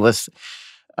 movie with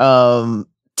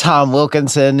Tom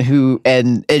Wilkinson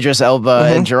and Idris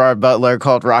Elba and Gerard Butler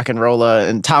called Rock and Rolla,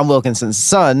 and Tom Wilkinson's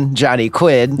son, Johnny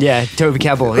Quid. Yeah, Toby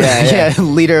Kebbell. Yeah,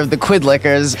 leader of the Quid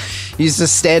Lickers, used to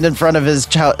stand in front of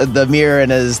the mirror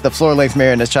the floor-length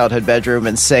mirror in his childhood bedroom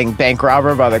and sing Bank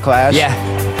Robber by The Clash.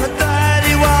 Yeah.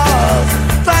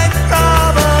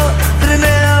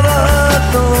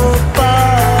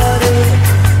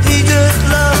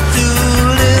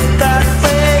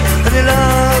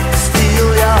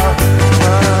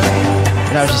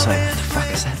 And I was just like, what the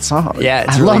fuck is that song? Yeah,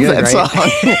 it's I really love good, that right?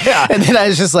 song. Yeah. And then I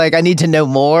was just like, I need to know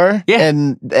more. Yeah.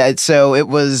 And so it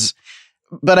was,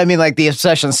 but I mean, like the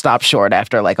obsession stopped short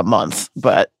after like a month.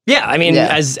 But yeah, I mean,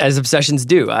 as obsessions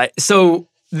do. So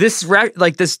this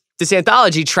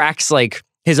anthology tracks like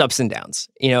his ups and downs,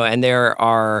 and there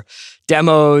are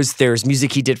demos, there's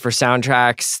music he did for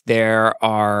soundtracks, there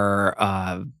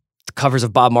are covers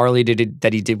of Bob Marley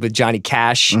that he did with Johnny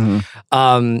Cash.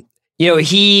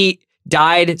 He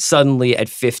died suddenly at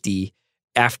 50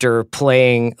 after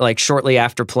shortly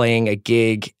after playing a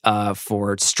gig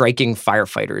for striking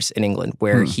firefighters in England,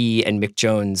 where he and Mick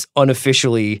Jones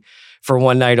unofficially, for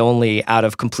one night only, out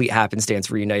of complete happenstance,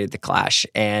 reunited the Clash.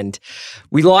 And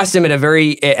we lost him at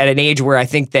an age where I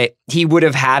think that he would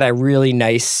have had a really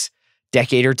nice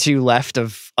decade or two left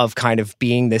of kind of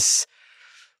being this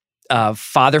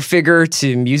father figure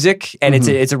to music. And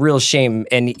it's a real shame.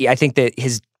 And I think that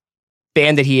his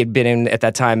band that he had been in at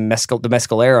that time, the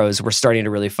Mescaleros, were starting to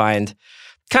really find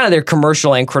kind of their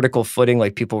commercial and critical footing.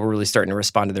 Like people were really starting to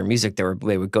respond to their music. They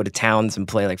would go to towns and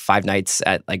play like 5 nights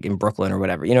at like in Brooklyn or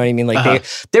whatever. You know what I mean? Like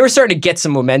they were starting to get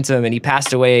some momentum, and he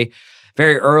passed away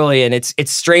very early. And it's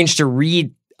strange to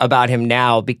read about him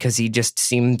now because he just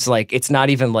seems like it's not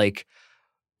even like,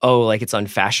 oh, like it's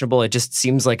unfashionable. It just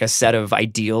seems like a set of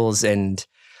ideals and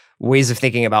ways of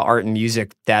thinking about art and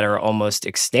music that are almost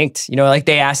extinct. Like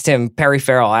Perry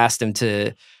Farrell asked him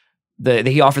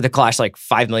he offered the Clash like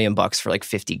 $5 million for like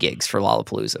 50 gigs for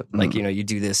Lollapalooza. Like, you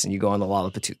do this and you go on the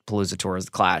Lollapalooza tour as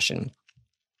the Clash and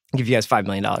give you guys $5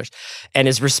 million. And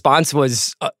his response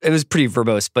was, it was pretty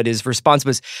verbose, but his response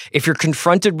was, if you're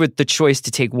confronted with the choice to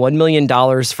take $1 million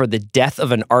for the death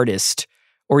of an artist,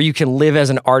 or you can live as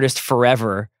an artist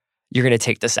forever, you're going to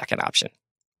take the second option.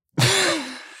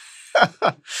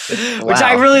 Which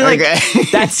I really like. Okay.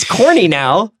 That's corny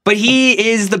now, but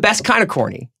he is the best kind of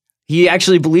corny. He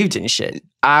actually believed in shit.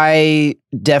 I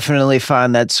definitely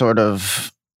find that sort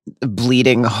of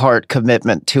bleeding heart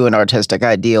commitment to an artistic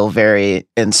ideal very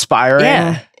inspiring.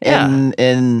 Yeah.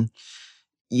 In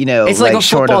it's like a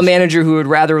football manager who would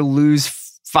rather lose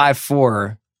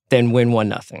 5-4 than win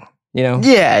 1-0.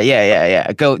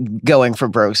 Yeah. Going for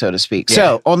broke, so to speak. Yeah.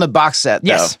 So on the box set,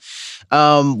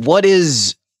 though, what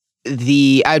is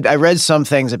I read some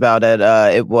things about it.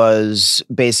 It was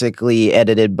basically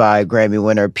edited by Grammy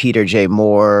winner Peter J.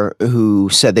 Moore, who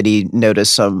said that he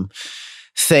noticed some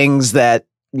things that,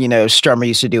 Strummer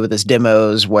used to do with his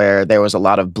demos where there was a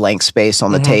lot of blank space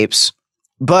on the tapes.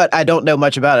 But I don't know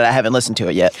much about it. I haven't listened to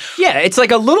it yet. Yeah, it's like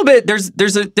a little bit. There's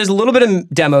a little bit of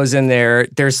demos in there.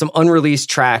 There's some unreleased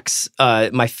tracks.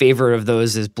 My favorite of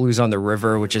those is Blues on the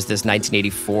River, which is this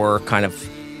 1984 kind of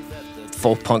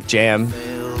folk punk jam.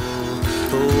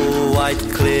 White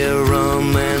clear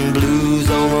rum and blues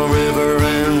on the river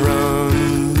and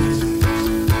run.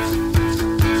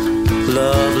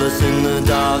 Loveless in the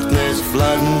darkness,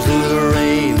 flooding through the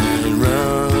rain and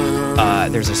run.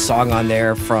 There's a song on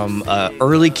there from an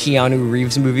early Keanu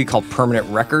Reeves movie called Permanent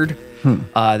Record.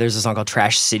 There's a song called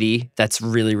Trash City that's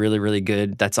really, really, really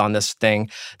good. That's on this thing.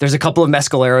 There's a couple of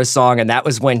Mescaleros song, and that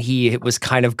was when he was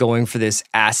kind of going for this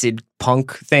acid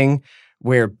punk thing,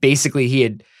 where basically he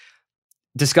had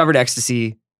discovered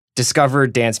ecstasy,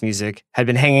 discovered dance music, had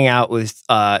been hanging out with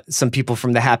some people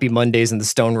from the Happy Mondays and the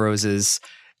Stone Roses,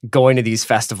 going to these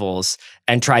festivals,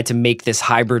 and tried to make this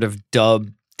hybrid of dub,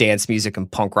 dance music, and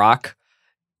punk rock.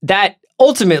 That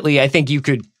ultimately, I think you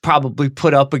could probably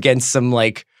put up against some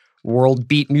like world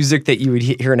beat music that you would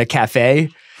hear in a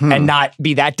cafe and not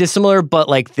be that dissimilar. But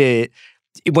like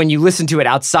when you listen to it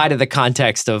outside of the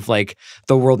context of like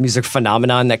the world music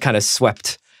phenomenon that kind of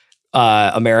swept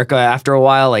America after a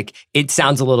while, like it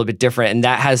sounds a little bit different. And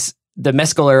that has the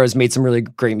Mescaleros made some really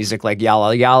great music like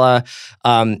Yala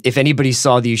Yala. If anybody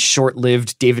saw the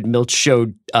short-lived David Milch show,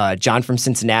 John from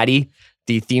Cincinnati,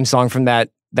 the theme song from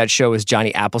that show is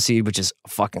Johnny Appleseed, which is a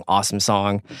fucking awesome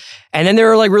song. And then there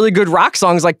are like really good rock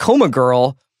songs like Coma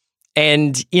Girl.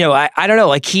 And, you know, I don't know,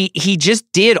 like he just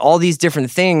did all these different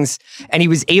things, and he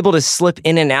was able to slip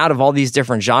in and out of all these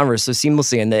different genres so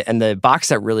seamlessly. And the box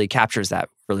set really captures that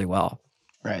really well.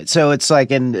 Right. So it's like,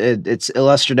 it's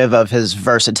illustrative of his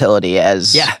versatility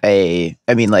as his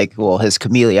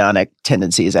chameleonic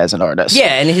tendencies as an artist.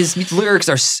 Yeah. And his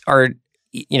lyrics are,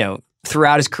 you know,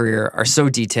 throughout his career are so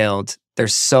detailed. They're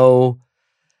so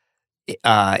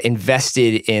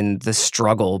invested in the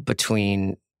struggle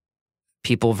between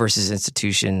people versus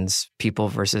institutions, people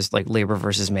versus like labor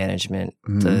versus management,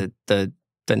 the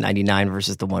 99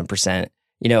 versus the 1%.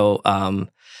 You know,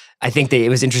 I think that it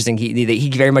was interesting. He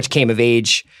very much came of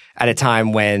age at a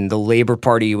time when the Labour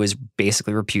Party was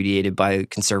basically repudiated by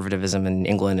conservatism in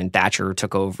England, and Thatcher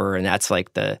took over, and that's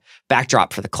like the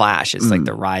backdrop for the Clash. It's like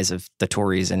the rise of the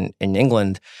Tories in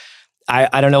England.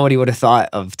 I don't know what he would have thought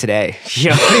of today.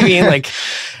 You know what I mean? Like,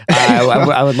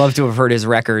 I would love to have heard his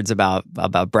records about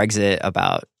Brexit,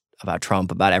 about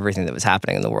Trump, about everything that was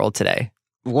happening in the world today.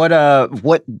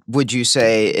 What would you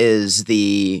say is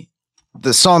the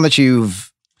song that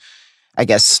you've, I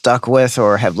guess, stuck with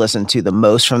or have listened to the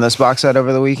most from this box set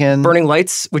over the weekend? Burning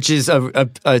Lights, which is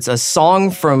it's a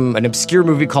song from an obscure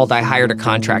movie called I Hired a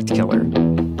Contract Killer.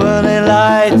 Burning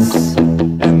lights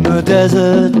in the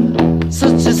desert,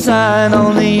 such a sign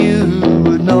only you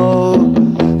would know.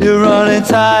 You're running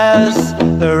tires,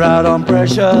 they're out on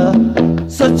pressure,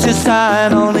 such a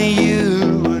sign only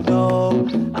you would know.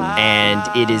 And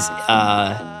it is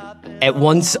at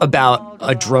once about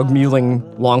a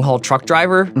drug-muling long-haul truck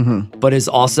driver, but is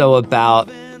also about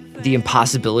the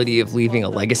impossibility of leaving a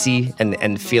legacy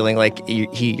and feeling like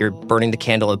you're burning the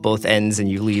candle at both ends, and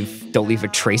you don't leave a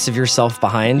trace of yourself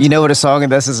behind. You know what a song of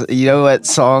this is? You know what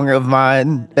song of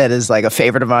mine that is like a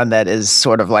favorite of mine that is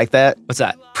sort of like that? What's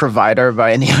that? Provider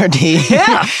by NERD.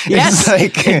 Yeah, yes.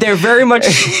 Like, they're very much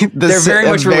related.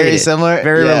 Very similar.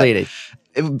 Very related.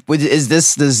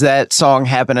 Does that song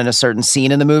happen in a certain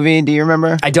scene in the movie? Do you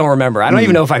remember? I don't remember. I don't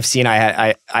even know if I've seen.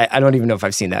 I don't even know if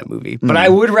I've seen that movie. But I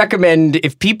would recommend,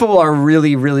 if people are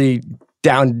really, really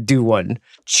down to do one,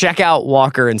 check out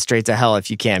Walker and Straight to Hell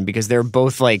if you can, because they're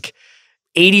both like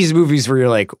 80s movies where you're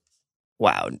like,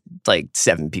 wow, like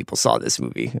 7 people saw this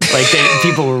movie. Like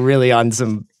people were really on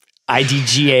some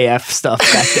IDGAF stuff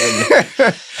back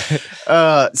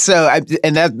then.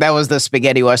 That was the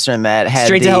spaghetti western that had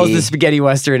Straight to Hell is the spaghetti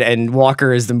western, and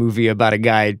Walker is the movie about a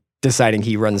guy deciding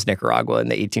he runs Nicaragua in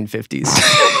the 1850s.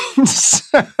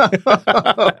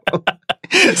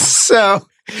 So,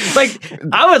 like,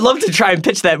 I would love to try and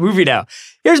pitch that movie now.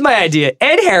 Here's my idea.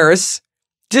 Ed Harris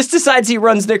just decides he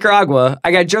runs Nicaragua.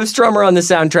 I got Joe Strummer on the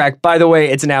soundtrack. By the way,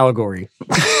 it's an allegory.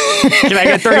 Can I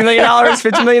get $30 million,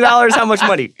 $50 million? How much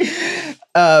money?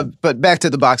 But back to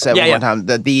the box set one more time.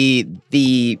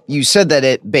 You said that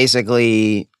it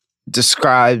basically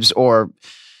describes or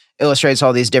illustrates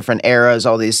all these different eras,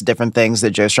 all these different things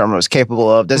that Joe Strummer was capable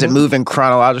of. Does it move in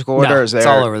chronological order? No, it's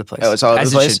all over the place. Oh, it's all over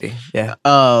the place? It should be, yeah.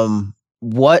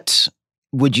 What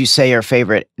would you say your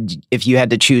favorite, if you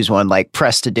had to choose one, like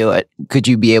pressed to do it, could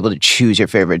you be able to choose your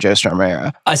favorite Joe Strummer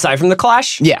era? Aside from The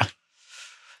Clash? Yeah.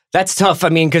 That's tough. I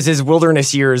mean, because his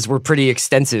wilderness years were pretty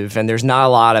extensive, and there's not a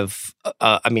lot of,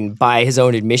 by his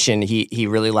own admission, he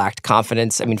really lacked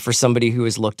confidence. I mean, for somebody who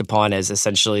is looked upon as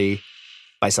essentially,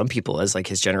 by some people, as like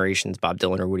his generation's Bob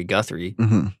Dylan or Woody Guthrie,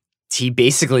 he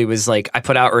basically was like, I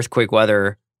put out Earthquake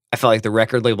Weather. I felt like the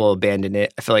record label abandoned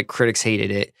it. I feel like critics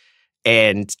hated it.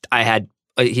 And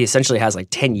he essentially has like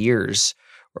 10 years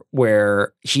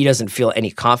where he doesn't feel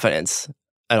any confidence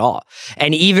at all.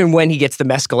 And even when he gets the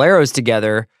Mescaleros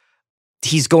together,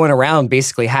 he's going around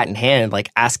basically hat in hand, like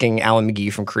asking Alan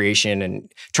McGee from Creation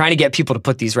and trying to get people to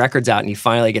put these records out. And he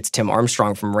finally gets Tim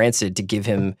Armstrong from Rancid to give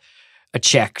him a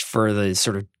check for the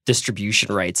sort of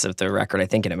distribution rights of the record, I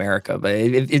think, in America. But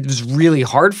it was really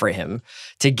hard for him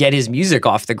to get his music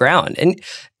off the ground.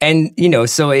 And you know,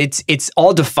 so it's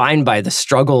all defined by the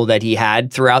struggle that he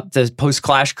had throughout the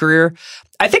post-Clash career.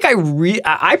 I think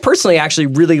I personally actually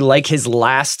really like his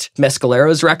last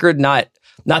Mescaleros record, not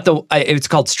the. It's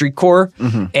called Streetcore,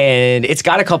 and it's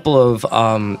got a couple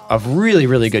of really,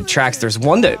 really good tracks. There's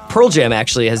one that Pearl Jam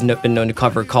actually has been known to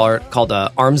cover called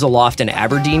Arms Aloft in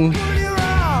Aberdeen.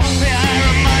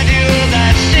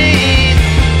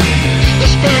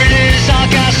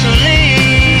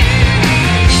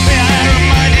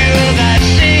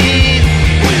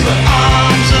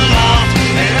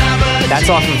 That's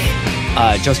off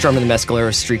of Joe Strummer and the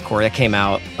Mescaleros Streetcore. That came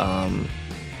out,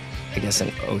 I guess, in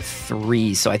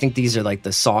 2003. So I think these are like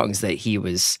the songs that he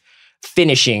was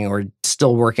finishing or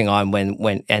still working on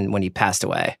when he passed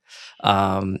away.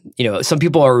 You know, some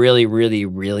people are really, really,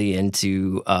 really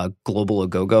into Global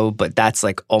A-Go-Go, but that's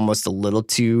like almost a little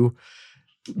too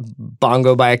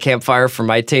bongo by a campfire for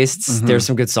my tastes. There's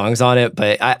some good songs on it,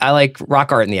 but I like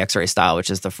Rock Art in the X-Ray Style,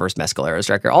 which is the first Mescaleros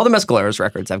record. All the Mescaleros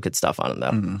records have good stuff on them,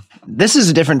 though. This is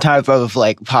a different type of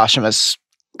like posthumous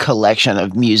collection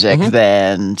of music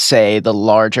than, say, the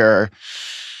larger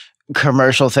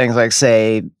commercial things like,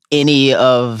 say, any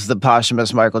of the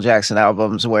posthumous Michael Jackson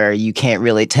albums where you can't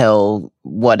really tell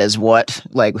what is what,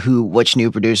 like which new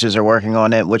producers are working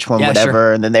on it, which one, whatever.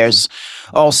 Sure. And then there's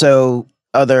also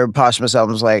other posthumous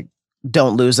albums like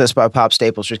Don't Lose This by Pop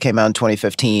Staples, which came out in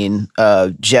 2015.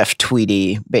 Jeff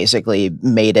Tweedy basically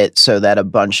made it so that a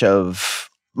bunch of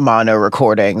mono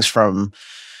recordings from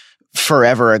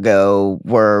forever ago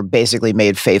were basically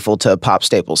made faithful to Pop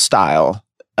Staples style.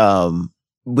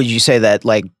 Would you say that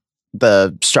like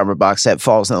the Strummer box set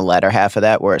falls in the latter half of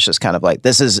that, where it's just kind of like,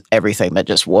 this is everything that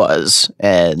just was?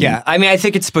 And yeah, I mean, I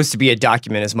think it's supposed to be a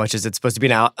document as much as it's supposed to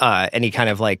be any kind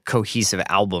of like cohesive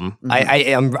album.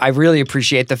 I really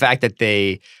appreciate the fact that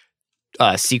they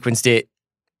sequenced it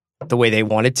the way they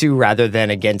wanted to, rather than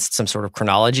against some sort of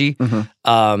chronology.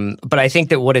 But I think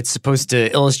that what it's supposed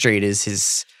to illustrate is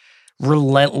his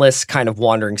relentless kind of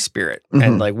wandering spirit,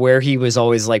 and like where he was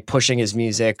always like pushing his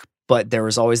music, but there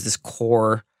was always this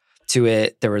core to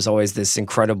it. There was always this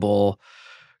incredible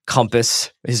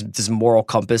compass, this moral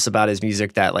compass about his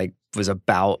music that like was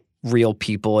about real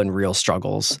people and real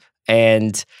struggles.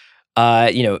 And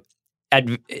you know,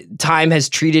 time has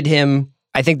treated him.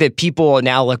 I think that people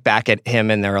now look back at him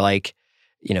and they're like,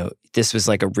 you know, this was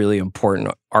like a really important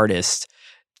artist.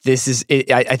 This is,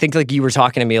 I think like you were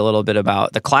talking to me a little bit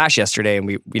about the Clash yesterday, and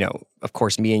we, you know, of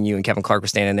course, me and you and Kevin Clark were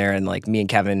standing there, and like me and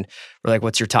Kevin were like,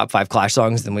 what's your top 5 Clash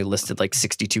songs? Then we listed like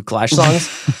 62 Clash songs.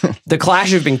 The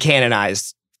Clash have been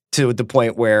canonized to the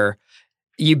point where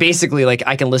you basically like,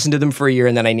 I can listen to them for a year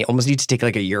and then I almost need to take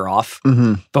like a year off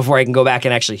before I can go back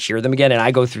and actually hear them again. And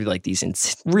I go through like these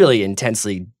really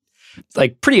intensely,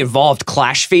 like pretty involved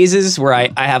Clash phases where I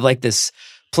have like this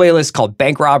playlist called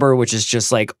Bank Robber, which is just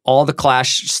like all the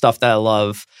Clash stuff that I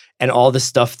love and all the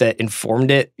stuff that informed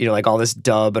it, you know, like all this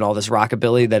dub and all this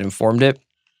rockabilly that informed it.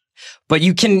 But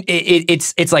you can,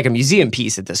 it's like a museum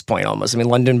piece at this point almost. I mean,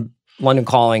 London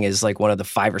Calling is like one of the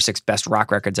 5 or 6 best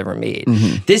rock records ever made.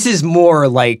 This is more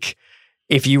like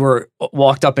if you were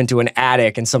walked up into an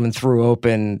attic and someone threw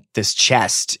open this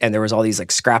chest and there was all these like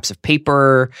scraps of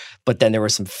paper, but then there were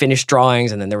some finished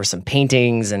drawings and then there were some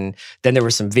paintings and then there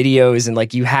were some videos, and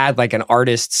like you had like an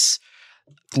artist's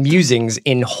musings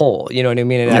in whole, you know what I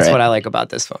mean? And that's what I like about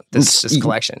this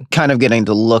collection. Kind of getting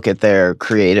to look at their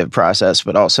creative process,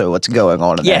 but also what's going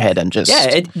on in their head and just...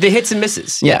 the hits and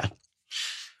misses. Yeah.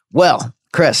 Well,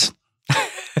 Chris,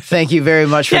 thank you very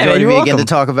much for joining me again to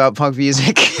talk about punk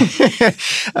music.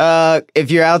 If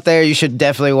you're out there, you should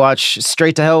definitely watch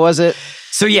Straight to Hell, was it?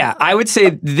 So yeah, I would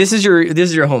say this is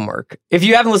your homework. If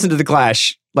you haven't listened to The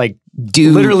Clash, like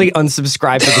literally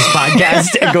unsubscribe to this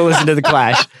podcast and go listen to The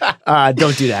Clash.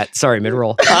 Don't do that. Sorry,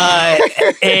 mid-roll.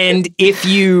 And if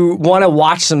you want to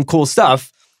watch some cool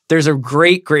stuff, there's a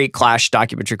great Clash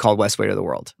documentary called West Way to the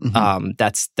World.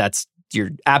 That's your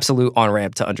absolute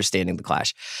on-ramp to understanding The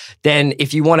Clash. Then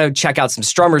if you want to check out some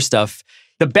Strummer stuff,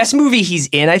 the best movie he's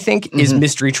in, I think, is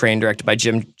Mystery Train, directed by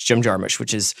Jim Jarmusch,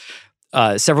 which is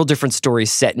several different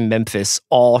stories set in Memphis,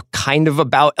 all kind of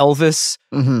about Elvis,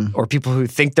 or people who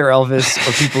think they're Elvis,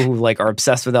 or people who like are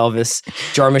obsessed with Elvis.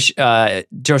 Jarmusch,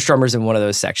 Joe Strummer's in one of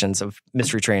those sections of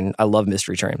Mystery Train. I love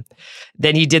Mystery Train.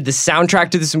 Then he did the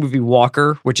soundtrack to this movie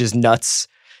Walker, which is nuts,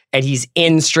 and he's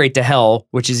in Straight to Hell,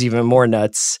 which is even more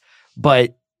nuts.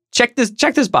 But check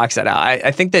this box set out.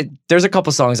 I think that there's a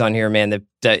couple songs on here, man,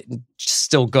 that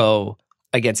still go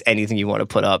against anything you want to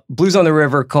put up. Blues on the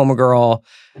River, Coma Girl,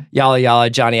 Yalla Yalla,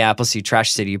 Johnny Appleseed,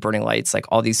 Trash City, Burning Lights, like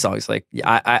all these songs. Like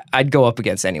I'd go up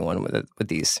against anyone with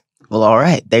these. Well, all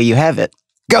right, there you have it.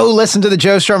 Go listen to the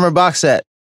Joe Strummer box set.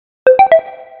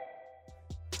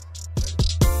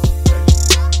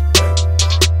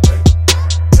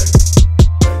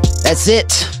 That's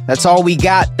it. That's all we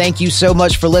got. Thank you so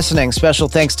much for listening. Special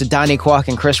thanks to Donnie Kwok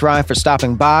and Chris Ryan for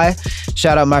stopping by.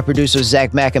 Shout out my producers,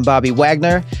 Zach Mack and Bobby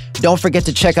Wagner. Don't forget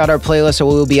to check out our playlist, so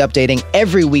we will be updating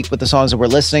every week with the songs that we're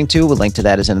listening to. We'll link to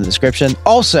that is in the description.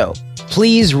 Also,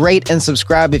 please rate and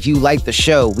subscribe if you like the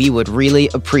show. We would really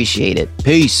appreciate it.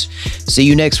 Peace. See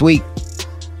you next week.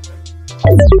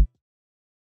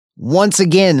 Once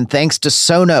again, thanks to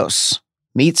Sonos.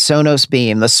 Meet Sonos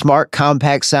Beam, the smart,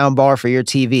 compact soundbar for your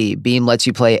TV. Beam lets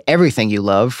you play everything you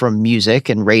love, from music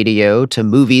and radio to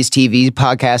movies, TV,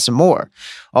 podcasts, and more.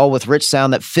 All with rich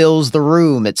sound that fills the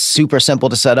room. It's super simple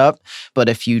to set up, but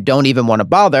if you don't even want to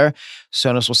bother,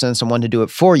 Sonos will send someone to do it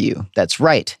for you. That's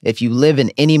right. If you live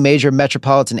in any major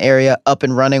metropolitan area, Up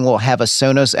and Running will have a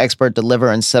Sonos expert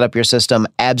deliver and set up your system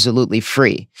absolutely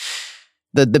free.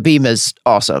 The Beam is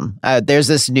awesome. There's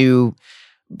this new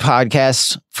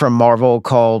podcast from Marvel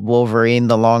called Wolverine: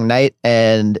 The Long Night,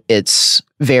 and it's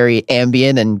very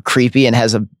ambient and creepy and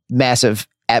has a massive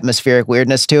atmospheric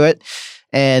weirdness to it,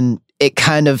 and it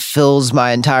kind of fills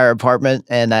my entire apartment,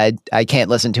 and I can't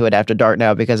listen to it after dark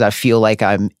now because I feel like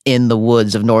I'm in the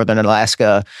woods of northern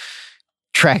Alaska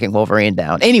tracking Wolverine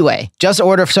down. Anyway, just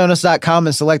order Sonos.com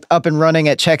and select Up and Running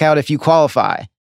at checkout if you qualify.